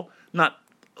people, not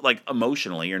like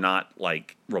emotionally or not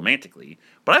like romantically,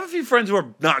 but I have a few friends who are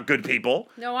not good people.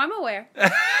 No, I'm aware.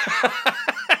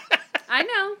 I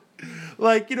know.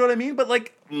 Like, you know what I mean? But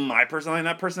like my personality and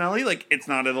that personality, like it's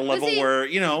not at a level where,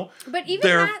 but even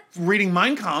they're that, reading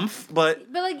Mein Kampf, but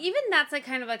like even that's like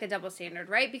kind of like a double standard,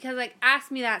 right? Because like ask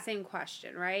me that same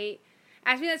question, right?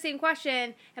 Ask me that same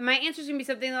question, and my answer's gonna be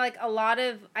something that like a lot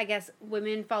of, I guess,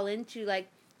 women fall into, like,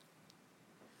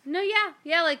 no,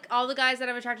 yeah, like all the guys that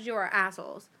I'm attracted to are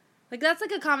assholes. Like that's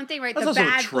like a common thing, right? That's the also a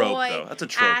bad trope, boy, though. That's a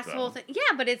trope, asshole though. thing.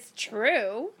 Yeah, but it's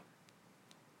true.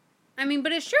 I mean,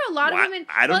 but it's true. A lot of women.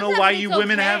 I don't know well, why it's you okay.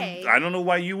 women have. I don't know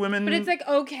why you women. But it's like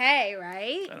okay,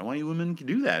 right? I don't know why you women can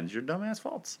do that. It's your dumbass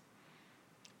faults.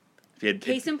 If you had,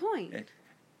 Case in point.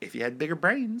 If you had bigger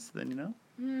brains, then you know.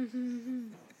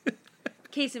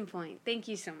 Case in point. Thank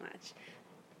you so much.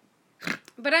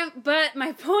 But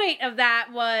my point of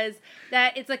that was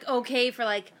that it's like okay for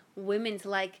like women to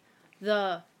like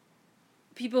the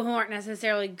people who aren't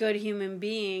necessarily good human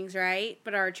beings, right?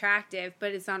 But are attractive,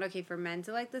 but it's not okay for men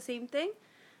to like the same thing,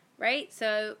 right?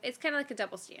 So it's kind of like a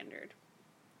double standard.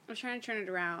 I was trying to turn it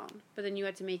around, but then you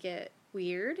had to make it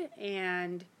weird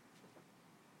and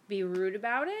be rude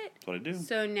about it. That's what I do.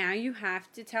 So now you have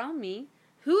to tell me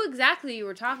who exactly you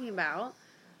were talking about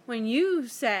when you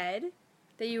said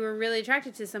that you were really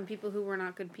attracted to some people who were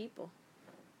not good people.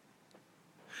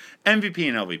 MVP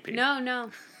and LVP.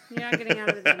 No. You're not getting out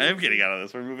of this. I'm getting out of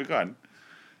this. We're moving on.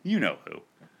 You know who.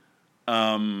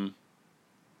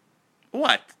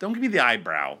 What? Don't give me the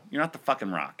eyebrow. You're not the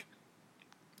fucking Rock.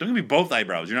 Don't give me both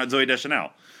eyebrows. You're not Zooey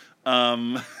Deschanel.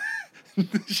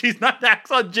 She's not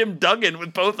Axel Jim Duggan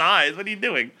with both eyes. What are you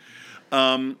doing?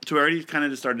 So we already kind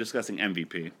of just started discussing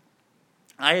MVP.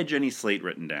 I had Jenny Slate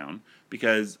written down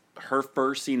because her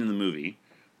first scene in the movie,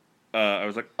 I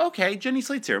was like, okay, Jenny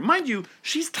Slate's here. Mind you,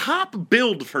 she's top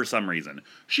billed for some reason.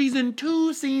 She's in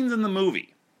 2 scenes in the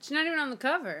movie. She's not even on the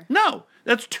cover. No,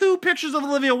 that's 2 pictures of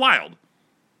Olivia Wilde.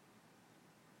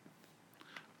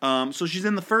 So she's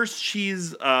in the first.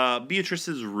 She's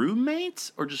Beatrice's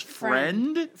roommate or just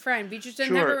friend. Friend. Beatrice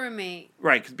doesn't have a roommate.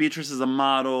 Right, because Beatrice is a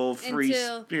model, free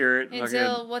spirit.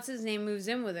 Until what's his name moves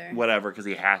in with her. Whatever, because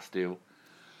he has to.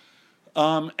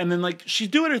 And then like she's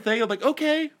doing her thing. I'm like,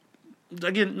 okay.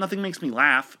 Again, nothing makes me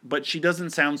laugh, but she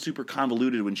doesn't sound super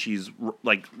convoluted when she's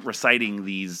like reciting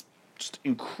these just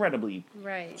incredibly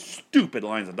stupid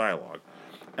lines of dialogue.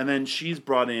 And then she's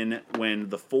brought in when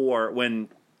Beatrice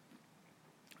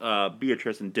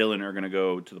and Dylan are going to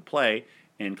go to the play,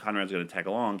 and Conrad's going to tag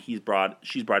along. She's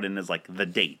brought in as like the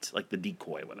date, like the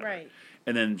decoy, whatever. Right.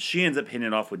 And then she ends up hitting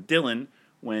it off with Dylan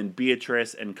when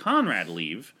Beatrice and Conrad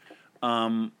leave,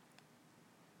 and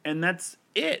that's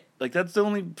it. Like that's the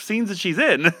only scenes that she's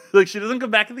in. Like she doesn't come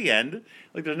back at the end.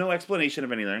 Like there's no explanation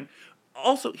of anything.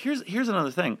 Also, here's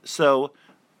another thing. So,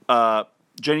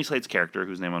 Jenny Slate's character,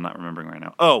 whose name I'm not remembering right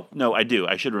now. Oh, no, I do.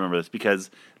 I should remember this because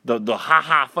the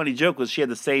ha-ha funny joke was she had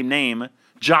the same name,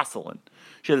 Jocelyn.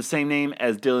 She had the same name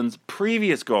as Dylan's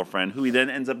previous girlfriend, who he then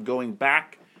ends up going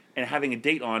back and having a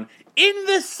date on in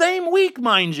the same week,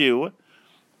 mind you.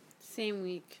 Same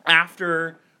week.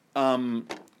 After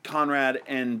Conrad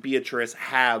and Beatrice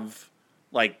have,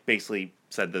 like, basically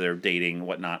said that they're dating,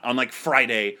 whatnot. On like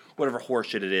Friday, whatever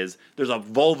horseshit it is, there's a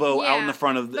Volvo out in the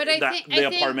front of but I the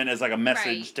think- apartment as like a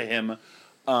message to him.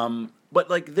 But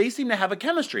like they seem to have a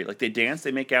chemistry. Like they dance,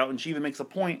 they make out, and she even makes a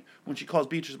point when she calls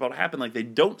Beatrice about what happened. Like they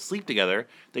don't sleep together,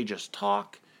 they just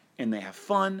talk and they have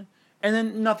fun, and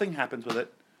then nothing happens with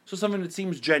it. So something that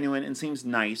seems genuine and seems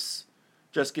nice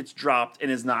just gets dropped and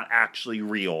is not actually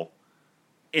real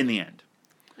in the end.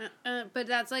 But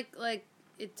that's like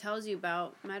it tells you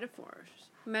about metaphor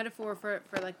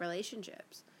for like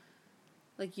relationships.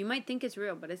 Like you might think it's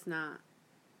real, but it's not.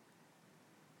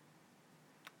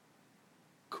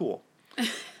 Cool.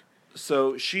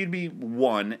 So she'd be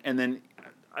one, and then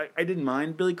I didn't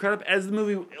mind Billy Crudup as the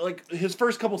movie. Like his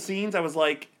first couple scenes, I was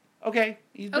like, okay,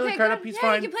 he's Billy Crudup, good. he's Yeah,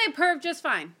 fine. he can play a perv just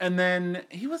fine. And then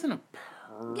he wasn't a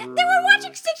perv. Yeah, they were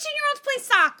watching 16-year-olds play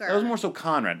soccer. That was more so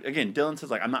Conrad. Again, Dylan says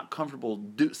like I'm not comfortable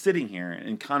sitting here,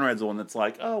 and Conrad's the one that's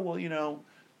like, oh well,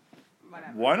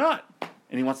 Whatever. why not?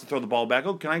 And he wants to throw the ball back.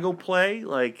 Oh, can I go play?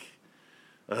 Like,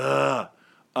 But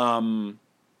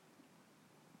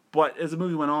as the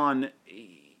movie went on,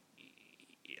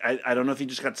 I don't know if he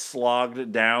just got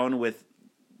slogged down with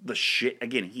the shit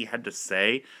again he had to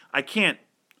say. I can't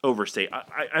overstate.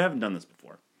 I haven't done this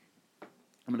before.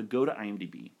 I'm going to go to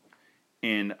IMDb,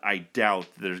 and I doubt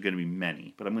there's going to be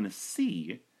many, but I'm going to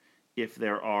see if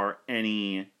there are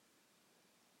any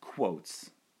quotes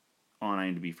on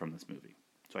IMDb from this movie.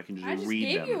 So I can just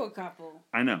read them. a couple.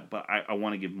 I know, but I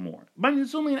want to give more. But I mean,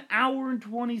 it's only an hour and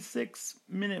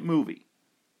 26-minute movie.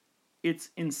 It's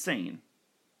insane.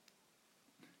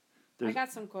 I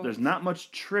got some quotes. There's not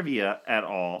much trivia at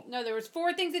all. No, there was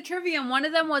 4 things of trivia, and one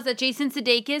of them was that Jason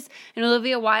Sudeikis and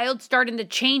Olivia Wilde starting to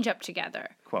change up together.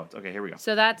 Quotes. Okay, here we go.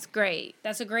 So that's great.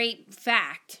 That's a great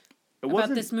fact about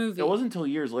this movie. It wasn't until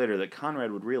years later that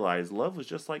Conrad would realize love was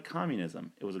just like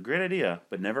communism. It was a great idea,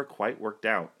 but never quite worked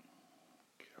out.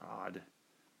 God.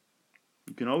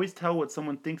 You can always tell what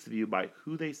someone thinks of you by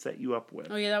who they set you up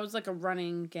with. Oh yeah, that was like a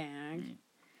running gag.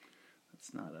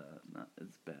 It's not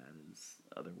as bad as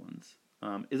other ones.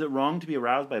 Is it wrong to be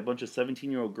aroused by a bunch of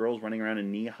 17-year-old girls running around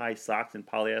in knee-high socks and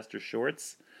polyester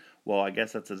shorts? Well, I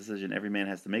guess that's a decision every man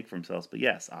has to make for himself. But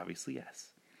yes, obviously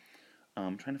yes.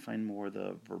 I'm trying to find more of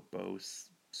the verbose,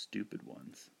 stupid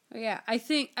ones. Oh yeah, I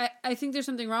think there's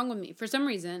something wrong with me for some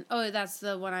reason. Oh, that's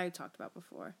the one I talked about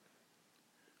before.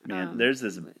 Man, there's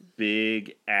this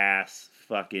big ass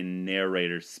fucking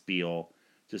narrator spiel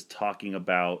just talking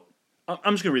about.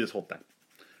 I'm just gonna read this whole thing.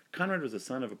 Conrad was the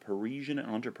son of a Parisian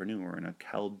entrepreneur and a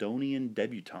Caledonian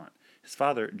debutante. His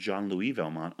father, Jean-Louis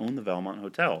Valmont, owned the Valmont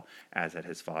Hotel, as had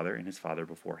his father and his father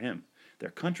before him. Their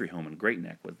country home in Great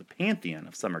Neck was the pantheon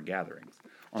of summer gatherings.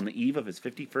 On the eve of his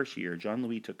 51st year,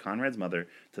 Jean-Louis took Conrad's mother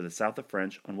to the south of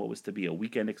France on what was to be a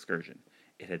weekend excursion.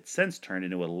 It had since turned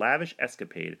into a lavish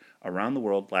escapade around the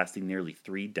world lasting nearly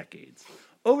 3 decades.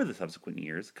 Over the subsequent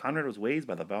years, Conrad was raised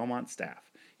by the Valmont staff.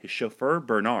 His chauffeur,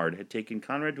 Bernard, had taken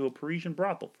Conrad to a Parisian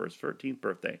brothel for his 13th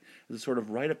birthday as a sort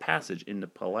of rite of passage into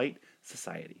polite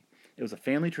society. It was a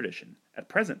family tradition. At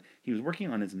present, he was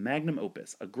working on his magnum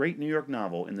opus, a great New York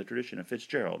novel in the tradition of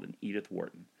Fitzgerald and Edith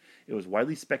Wharton. It was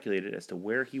widely speculated as to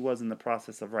where he was in the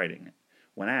process of writing it.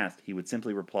 When asked, he would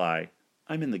simply reply,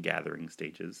 "I'm in the gathering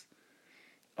stages."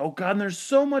 Oh God, and there's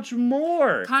so much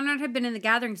more! Conrad had been in the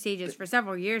gathering stages for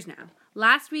several years now.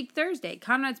 Last week, Thursday,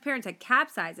 Conrad's parents had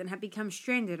capsized and had become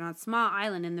stranded on a small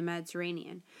island in the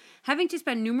Mediterranean. Having to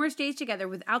spend numerous days together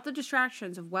without the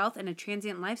distractions of wealth and a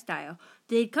transient lifestyle,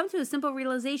 they had come to a simple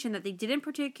realization that they didn't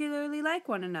particularly like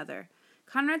one another.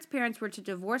 Conrad's parents were to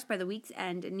divorce by the week's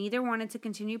end, and neither wanted to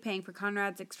continue paying for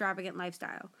Conrad's extravagant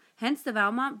lifestyle. Hence, the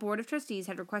Valmont Board of Trustees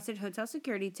had requested hotel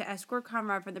security to escort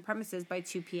Conrad from the premises by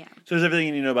 2 p.m. So there's everything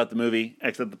you need to know about the movie,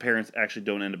 except the parents actually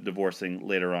don't end up divorcing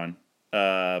later on.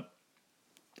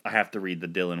 I have to read the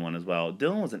Dylan one as well.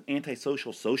 Dylan was an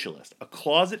antisocial socialist, a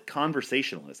closet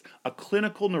conversationalist, a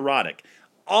clinical neurotic.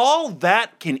 All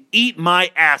that can eat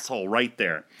my asshole right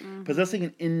there. Mm-hmm.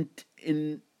 Possessing an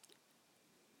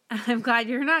I'm glad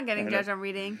you're not getting judged on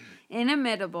reading.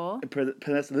 Inimitable.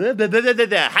 That's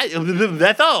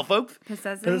all, folks.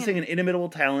 Possessing an inimitable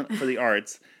talent for the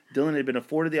arts, Dylan had been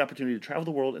afforded the opportunity to travel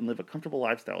the world and live a comfortable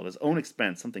lifestyle at his own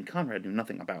expense, something Conrad knew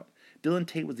nothing about. Dylan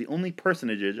Tate was the only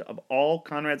personage of all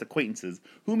Conrad's acquaintances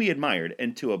whom he admired,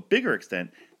 and to a bigger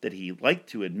extent that he liked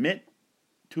to admit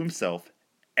to himself,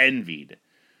 envied.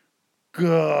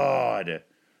 God.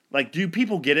 Like, do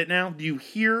people get it now? Do you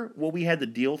hear what we had to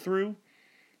deal through?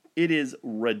 It is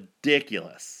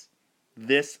ridiculous.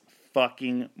 This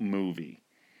fucking movie.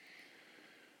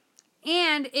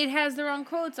 And it has the wrong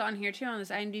quotes on here, too, on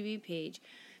this IMDb page.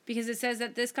 Because it says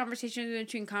that this conversation was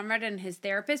between Conrad and his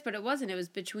therapist, but it wasn't. It was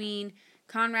between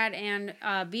Conrad and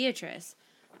Beatrice.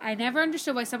 I never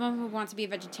understood why someone would want to be a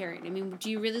vegetarian. I mean, do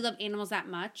you really love animals that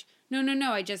much?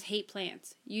 No, I just hate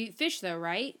plants. You eat fish, though,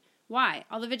 right? Why?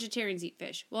 All the vegetarians eat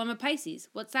fish. Well, I'm a Pisces.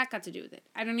 What's that got to do with it?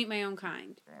 I don't eat my own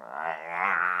kind.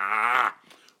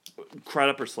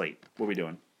 Crudup or Slate? What are we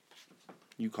doing?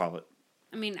 You call it.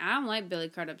 I mean, I don't like Billy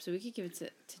Crudup, so we could give it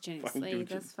to Jenny Fine, give it Slate.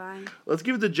 to- That's fine. Let's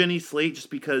give it to Jenny Slate just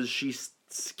because she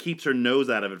keeps her nose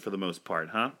out of it for the most part,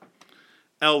 huh?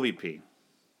 LVP.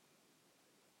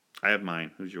 I have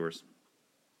mine. Who's yours?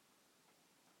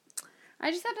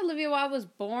 I just thought Olivia Wilde was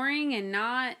boring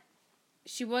and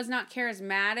she was not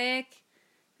charismatic.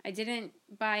 I didn't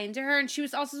buy into her. And she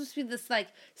was also supposed to be this, like,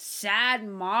 sad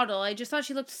model. I just thought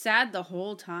she looked sad the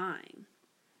whole time.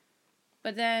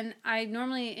 But then I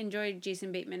normally enjoyed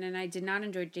Jason Bateman, and I did not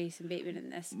enjoy Jason Bateman in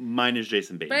this. Mine is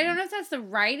Jason Bateman. But I don't know if that's the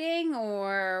writing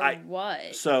or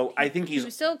what. So I think He he's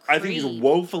was so I think he's creep.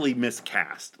 woefully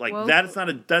miscast. Like Woeful.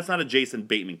 that's not a Jason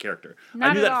Bateman character. I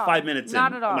Not knew at that all. 5 minutes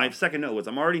Not in. at all. My second note was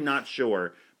I'm already not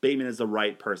sure Bateman is the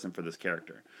right person for this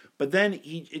character. But then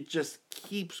it just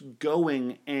keeps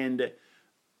going and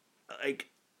like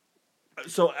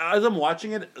so as I'm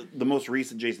watching it, the most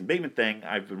recent Jason Bateman thing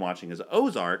I've been watching is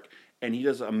Ozark, and he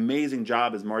does an amazing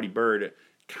job as Marty Byrde,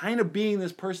 kind of being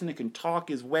this person that can talk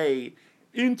his way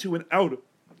into and out of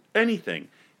anything.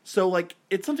 So, like,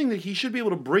 it's something that he should be able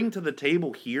to bring to the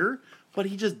table here, but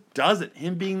he just doesn't.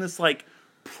 Him being this, like,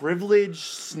 privileged,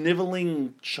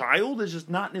 sniveling child is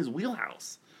just not in his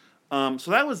wheelhouse.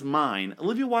 So that was mine.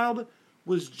 Olivia Wilde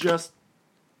was just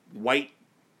white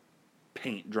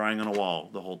paint drying on a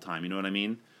wall the whole time. You know what I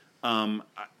mean?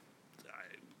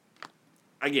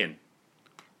 Again,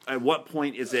 at what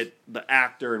point is it the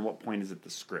actor and what point is it the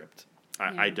script?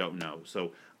 I don't know.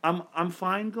 So I'm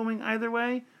fine going either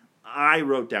way. I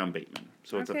wrote down Bateman,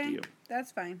 so it's up to you.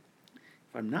 That's fine.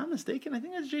 If I'm not mistaken, I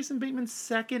think that's Jason Bateman's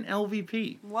second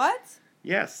LVP. What?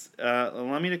 Yes.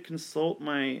 Allow me to consult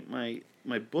my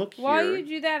book here. While you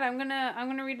do that, I'm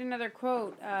gonna read another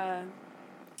quote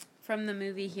from the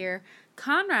movie here.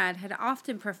 Conrad had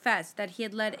often professed that he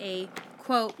had led a,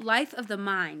 quote, life of the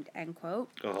mind, end quote.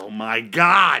 Oh my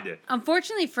God!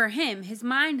 Unfortunately for him, his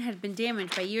mind had been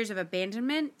damaged by years of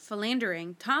abandonment,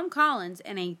 philandering, Tom Collins,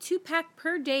 and a 2-pack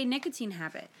per day nicotine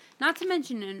habit, not to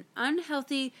mention an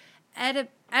unhealthy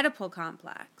Oedipal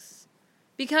complex.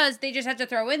 Because they just had to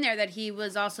throw in there that he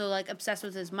was also, like, obsessed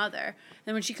with his mother.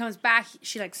 And when she comes back,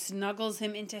 she, like, snuggles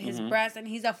him into his breast, and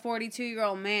he's a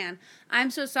 42-year-old man. I'm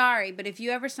so sorry, but if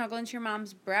you ever snuggle into your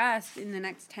mom's breast in the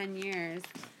next 10 years,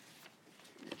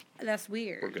 that's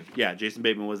weird. We're good. Yeah, Jason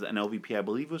Bateman was an LVP. I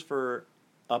believe was for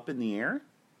Up in the Air, if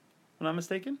I'm not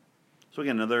mistaken. So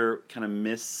again, another kind of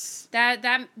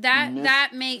That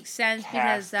makes sense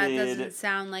because that miscasted. doesn't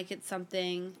sound like it's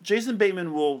something. Jason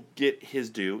Bateman will get his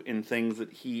due in things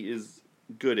that he is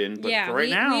good in, but for right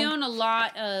now, we own a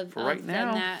lot of. for right them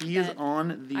now, that, he is that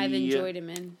on the. I've enjoyed him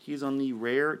in. He's on the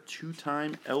rare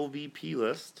 2-time LVP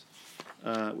list,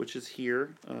 which is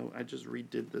here. I just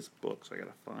redid this book, so I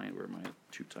gotta find where my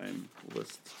 2-time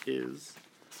list is.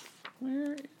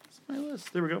 Where is my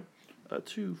list? There we go.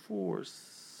 2, 4,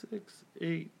 6,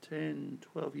 8, 10,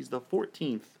 12. He's the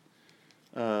 14th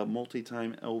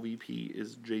multi-time LVP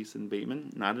is Jason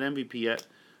Bateman. Not an MVP yet,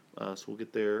 so we'll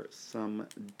get there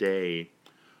someday.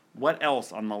 What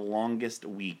else on the longest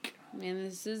week? Man,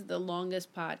 this is the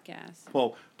longest podcast.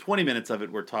 Well, 20 minutes of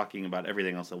it we're talking about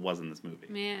everything else that was in this movie.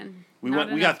 Man, We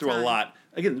got through a lot.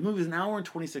 Again, the movie is an hour and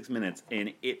 26 minutes,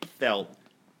 and it felt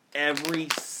every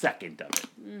second of it.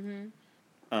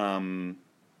 Mm-hmm.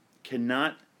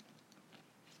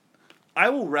 I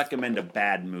will recommend a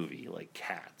bad movie like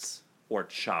Cats or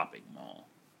Chopping Mall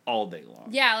all day long.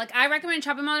 Yeah, like I recommended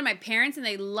Chopping Mall to my parents, and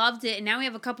they loved it. And now we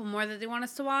have a couple more that they want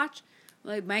us to watch,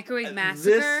 like Microwave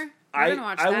Massacre. We're gonna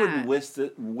watch that. I would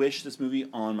wish this movie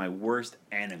on my worst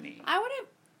enemy. I wouldn't.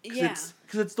 Yeah.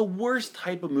 Because it's the worst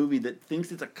type of movie that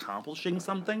thinks it's accomplishing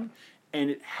something, and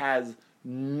it has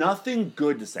nothing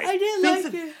good to say. I didn't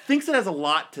like it. Thinks it has a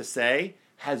lot to say,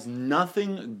 has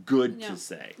nothing good to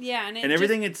say. Yeah, and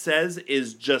everything it says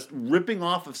is just ripping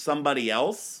off of somebody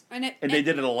else, and they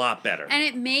did it a lot better. And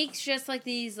it makes just like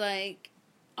these like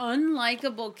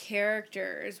unlikable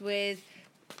characters with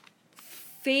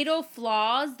fatal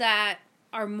flaws that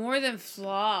are more than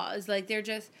flaws. Like they're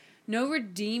just no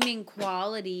redeeming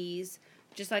qualities.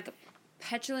 Just like a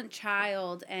petulant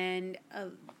child and a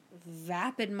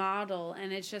vapid model,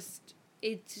 and it's just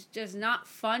not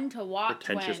fun to watch.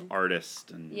 Pretentious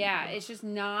artist and it's just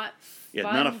not fun.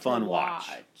 not a fun to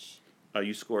watch.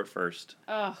 You score it first.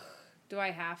 Ugh, do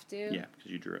I have to? Yeah,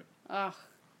 because you drew it. Ugh,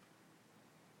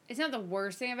 It's not the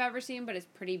worst thing I've ever seen, but it's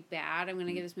pretty bad. I'm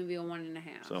gonna give this movie a 1.5.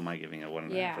 So am I giving it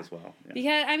 1.5 Yeah. as well? Yeah.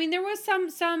 Because I mean, there was some.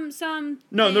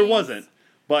 No, there things, wasn't.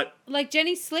 But like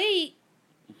Jenny Slate.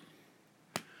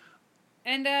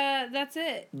 And that's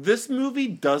it. this movie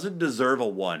doesn't deserve a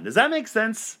 1. Does that make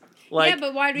sense? Like, yeah,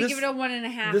 but why do we this- give it a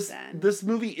 1.5 this, then? This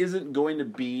movie isn't going to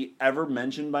be ever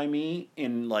mentioned by me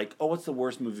in like, oh, what's the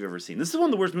worst movie you've ever seen? This is one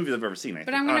of the worst movies I've ever seen.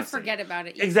 But I'm gonna forget about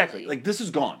it. Exactly. easily. Like, this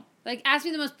is gone. Like, ask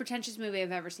me the most pretentious movie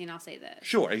I've ever seen. I'll say this.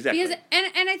 Sure, exactly. Because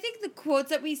and I think the quotes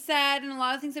that we said and a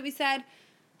lot of things that we said,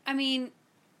 I mean,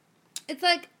 it's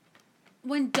like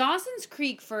when Dawson's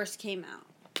Creek first came out,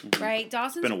 right?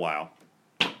 It's been a while.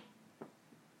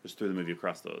 Just threw the movie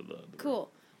across the Cool.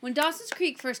 When Dawson's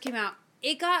Creek first came out,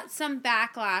 it got some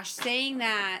backlash saying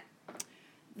that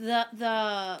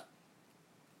the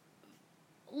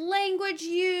language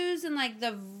used and like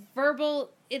the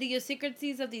verbal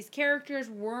idiosyncrasies of these characters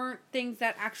weren't things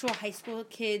that actual high school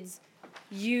kids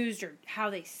used or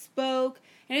how they spoke.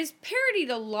 And it's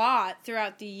parodied a lot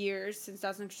throughout the years since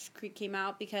Dawson's Creek came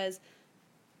out because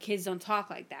kids don't talk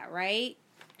like that, right?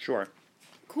 Sure.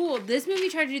 Cool. This movie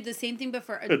tried to do the same thing, but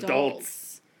for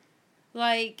adults.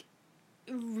 Like,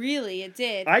 really, it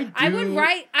did. I would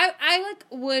write. I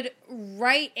would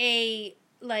write a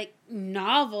like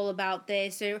novel about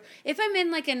this, or if I'm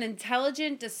in like an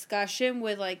intelligent discussion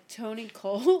with like Tony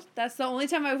Cole, that's the only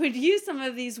time I would use some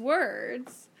of these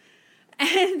words.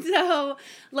 And so,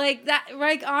 like that,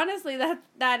 like honestly,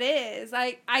 that is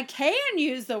I can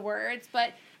use the words,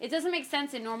 but it doesn't make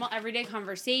sense in normal everyday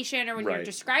conversation or when you're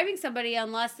describing somebody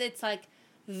unless it's like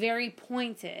very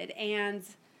pointed and,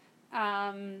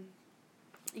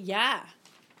 yeah.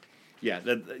 Yeah,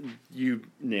 you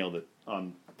nailed it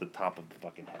on the top of the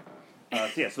fucking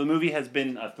head. So the movie has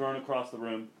been thrown across the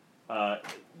room.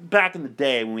 Back in the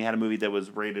day when we had a movie that was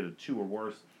rated a 2 or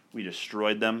worse, we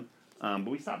destroyed them. But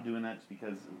we stopped doing that just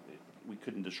because we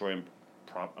couldn't destroy them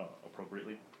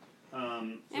appropriately.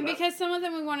 And because some of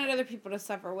them we wanted other people to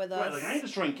suffer with us. Right, like I ain't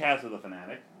destroying Cast of the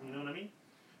Fanatic. You know what I mean?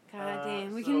 God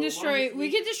damn, we so can destroy. longest We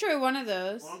week- could destroy one of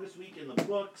those. Longest week in the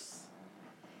books.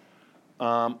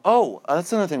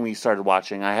 That's another thing we started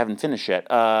watching. I haven't finished yet.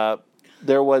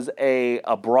 There was a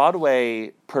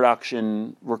Broadway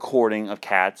production recording of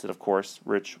Cats that, of course,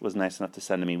 Rich was nice enough to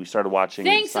send to me. We started watching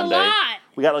Thanks Sunday. a lot.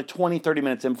 We got like 20, 30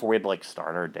 minutes in before we had to like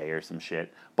start our day or some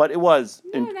shit. But it was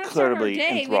No, that's not our incredibly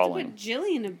day. We enthralling. had to put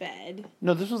Jillian to bed.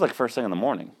 No, this was like first thing in the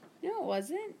morning. No, it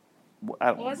wasn't.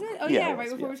 Was it? Oh yeah, it right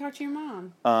was, before we talked to your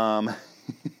mom. No,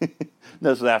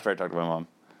 this was after I talked to my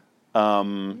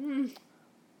mom.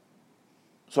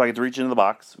 So I get to reach into the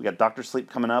box. We got Dr. Sleep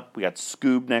coming up. We got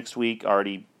Scoob next week,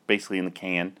 already basically in the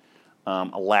can.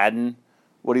 Aladdin.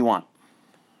 What do you want?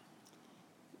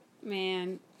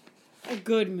 Man, a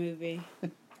good movie.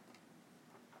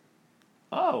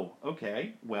 Oh,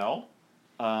 okay. Well,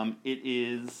 it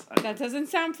is. That doesn't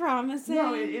sound promising.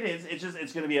 No, it is.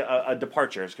 It's going to be a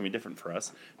departure. It's going to be different for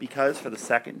us because for the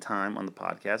second time on the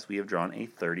podcast, we have drawn a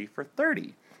 30 for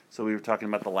 30. So we were talking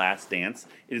about The Last Dance.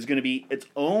 It is going to be its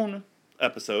own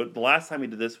episode. The last time we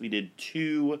did this, we did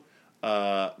 2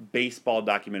 baseball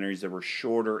documentaries that were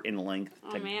shorter in length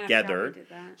Man, I together. forgot we did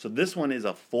that. So this one is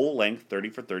a full length 30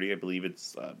 for 30. I believe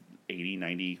it's 80,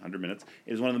 90, 100 minutes.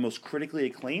 It is one of the most critically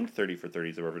acclaimed 30 for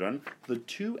 30s I've ever done. The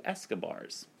 2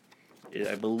 Escobars.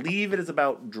 I believe it is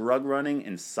about drug running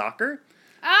and soccer.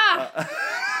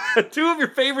 2 of your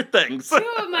favorite things. 2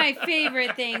 of my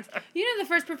favorite things. You know, the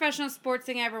first professional sports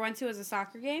thing I ever went to was a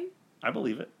soccer game I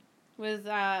believe it. with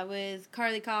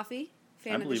Carly Coffey,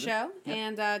 fan of the believe it. show, Yep.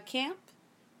 and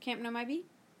Camp No My Beach.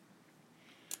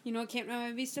 You know what Camp No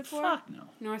My Beach stood for? Fuck no.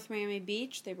 North Miami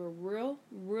Beach. They were real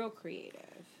creative.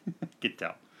 Get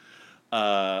down.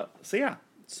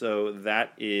 So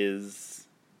that is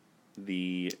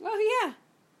the Oh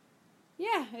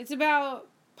yeah, it's about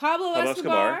Pablo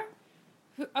Escobar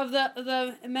of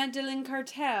the Medellin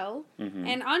cartel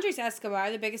and Andres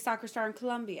Escobar, the biggest soccer star in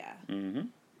Colombia. Mm-hmm.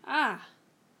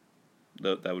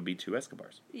 That would be 2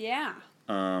 Escobars. Yeah.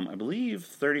 I believe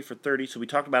 30 for 30. So we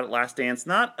talked about it Last Dance.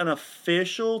 Not an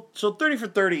official. So 30 for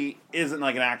 30 isn't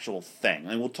like an actual thing.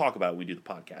 And we'll talk about it when we do the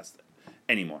podcast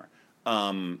anymore.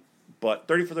 But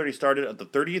 30 for 30 started at the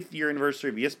 30th year anniversary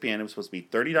of ESPN. It was supposed to be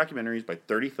 30 documentaries by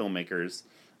 30 filmmakers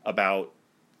about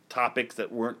topics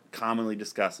that weren't commonly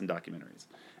discussed in documentaries.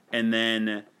 And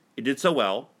then it did so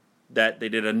well that they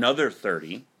did another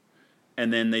 30.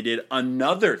 And then they did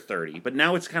another 30. But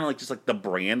now it's kind of like just like the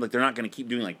brand. Like they're not going to keep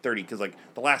doing like 30 because like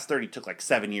the last 30 took like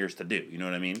 7 years to do. You know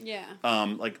what I mean? Yeah.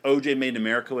 Like OJ Made in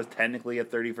America was technically a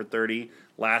 30 for 30.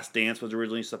 Last Dance was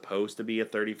originally supposed to be a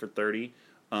 30 for 30.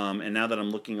 And now that I'm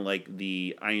looking like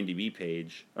the IMDb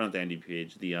page, or not the IMDb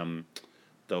page, the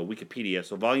Wikipedia.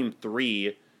 So Volume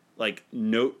 3, like,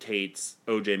 notates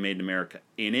OJ Made in America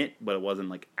in it, but it wasn't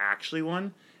like actually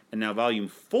one. And now Volume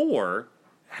 4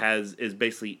 is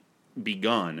basically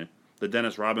begun. The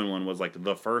Dennis Rodman one was like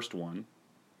the first one.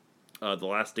 The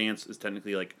Last Dance is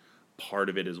technically like part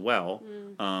of it as well.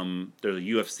 There's a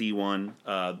UFC one,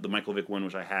 the Michael Vick one,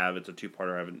 which I have. It's a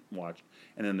 2-parter I haven't watched.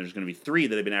 And then there's going to be 3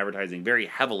 that have been advertising very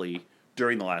heavily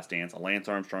during The Last Dance. A Lance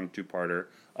Armstrong 2-parter,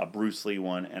 a Bruce Lee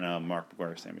one, and a Mark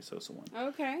McGuire, Sammy Sosa one.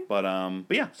 Okay. But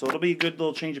yeah, so it'll be a good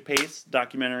little change of pace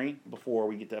documentary before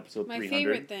we get to episode 300. My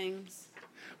favorite things.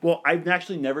 Well, I've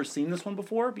actually never seen this one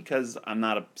before because I'm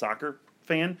not a soccer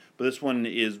fan, but this one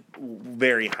is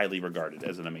very highly regarded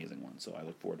as an amazing one, so I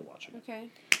look forward to watching it. Okay.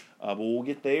 But we'll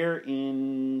get there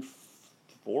in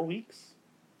 4 weeks.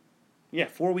 Yeah,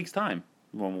 4 weeks' time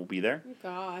when we'll be there. Oh,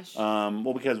 gosh.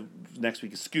 Well, because next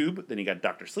week is Scoob, then you got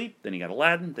Dr. Sleep, then you got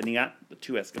Aladdin, then you got the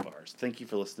 2 Escobars. Thank you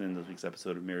for listening to this week's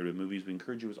episode of Married with Movies. We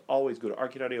encourage you, as always, go to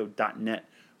arcadeaudio.net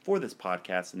for this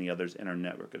podcast and the others in our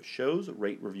network of shows.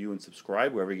 Rate, review, and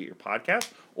subscribe wherever you get your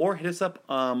podcast, or hit us up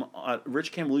on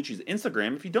Rich Camelucci's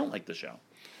Instagram if you don't like the show.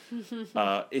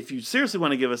 If you seriously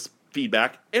want to give us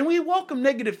feedback, and we welcome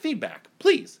negative feedback,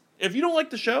 please. If you don't like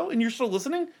the show and you're still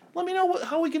listening, let me know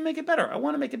how we can make it better. I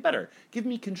want to make it better. Give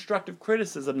me constructive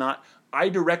criticism, not, I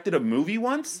directed a movie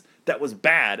once that was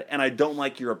bad and I don't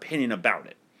like your opinion about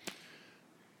it.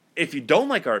 If you don't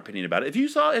like our opinion about it, have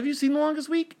you seen The Longest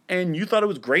Week and you thought it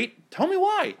was great, tell me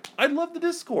why. I'd love the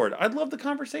Discord. I'd love the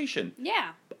conversation.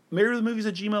 Yeah.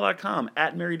 marriedwithmovies@gmail.com,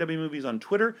 at MarriedWMovies on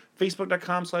Twitter,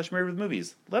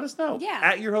 Facebook.com/MarriedWithMovies. Let us know. Yeah.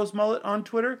 At Your Host Mullet on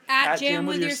Twitter. At Jam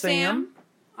with Your Sam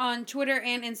on Twitter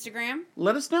and Instagram.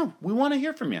 Let us know. We want to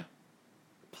hear from you.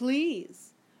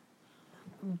 Please.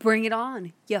 Bring it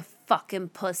on, you fucking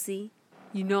pussy.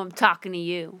 You know I'm talking to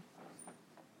you.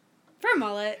 For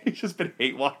Mullet. He's just been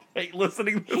hate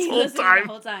listening this He's whole listening time. the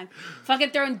whole time.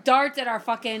 Fucking throwing darts at our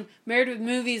fucking Married with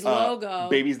Movies logo.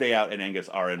 Baby's Day Out and Angus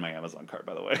are in my Amazon cart,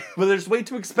 by the way. But they're just way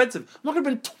too expensive. I'm not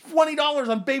going to spend $20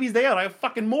 on Baby's Day Out. I have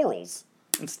fucking morals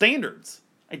and standards.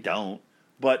 I don't.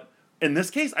 But in this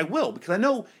case, I will, because I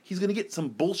know he's going to get some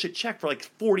bullshit check for like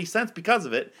 40 cents because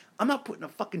of it. I'm not putting a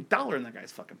fucking dollar in that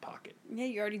guy's fucking pocket. Yeah,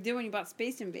 you already did when you bought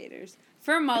Space Invaders.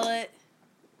 For Mullet.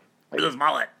 Look at this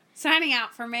mullet. Signing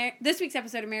out for this week's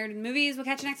episode of Married with Movies. We'll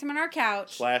catch you next time on our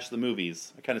couch. / the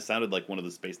movies. I kind of sounded like one of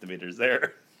the Space Invaders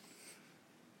there.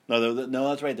 No,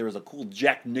 that's right. There was a cool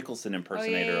Jack Nicholson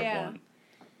impersonator of one.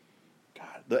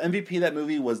 God, the MVP of that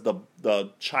movie was the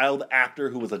child actor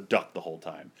who was a duck the whole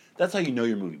time. That's how you know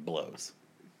your movie blows.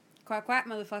 Quack, quack,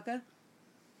 motherfucker.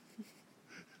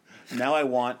 Now I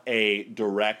want a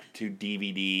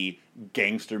direct-to-DVD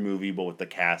gangster movie, but with the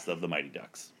cast of the Mighty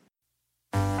Ducks.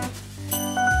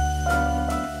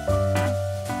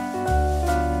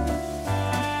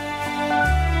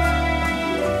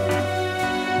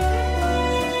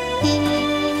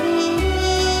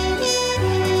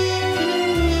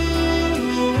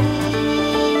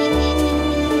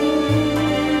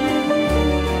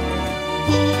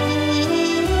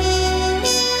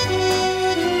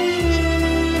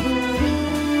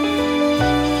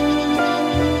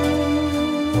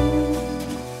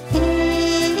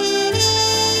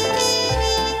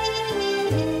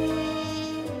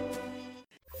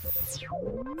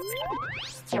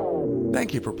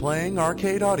 Thank you for playing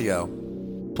Arcade Audio.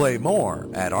 Play more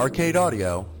at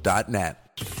arcadeaudio.net.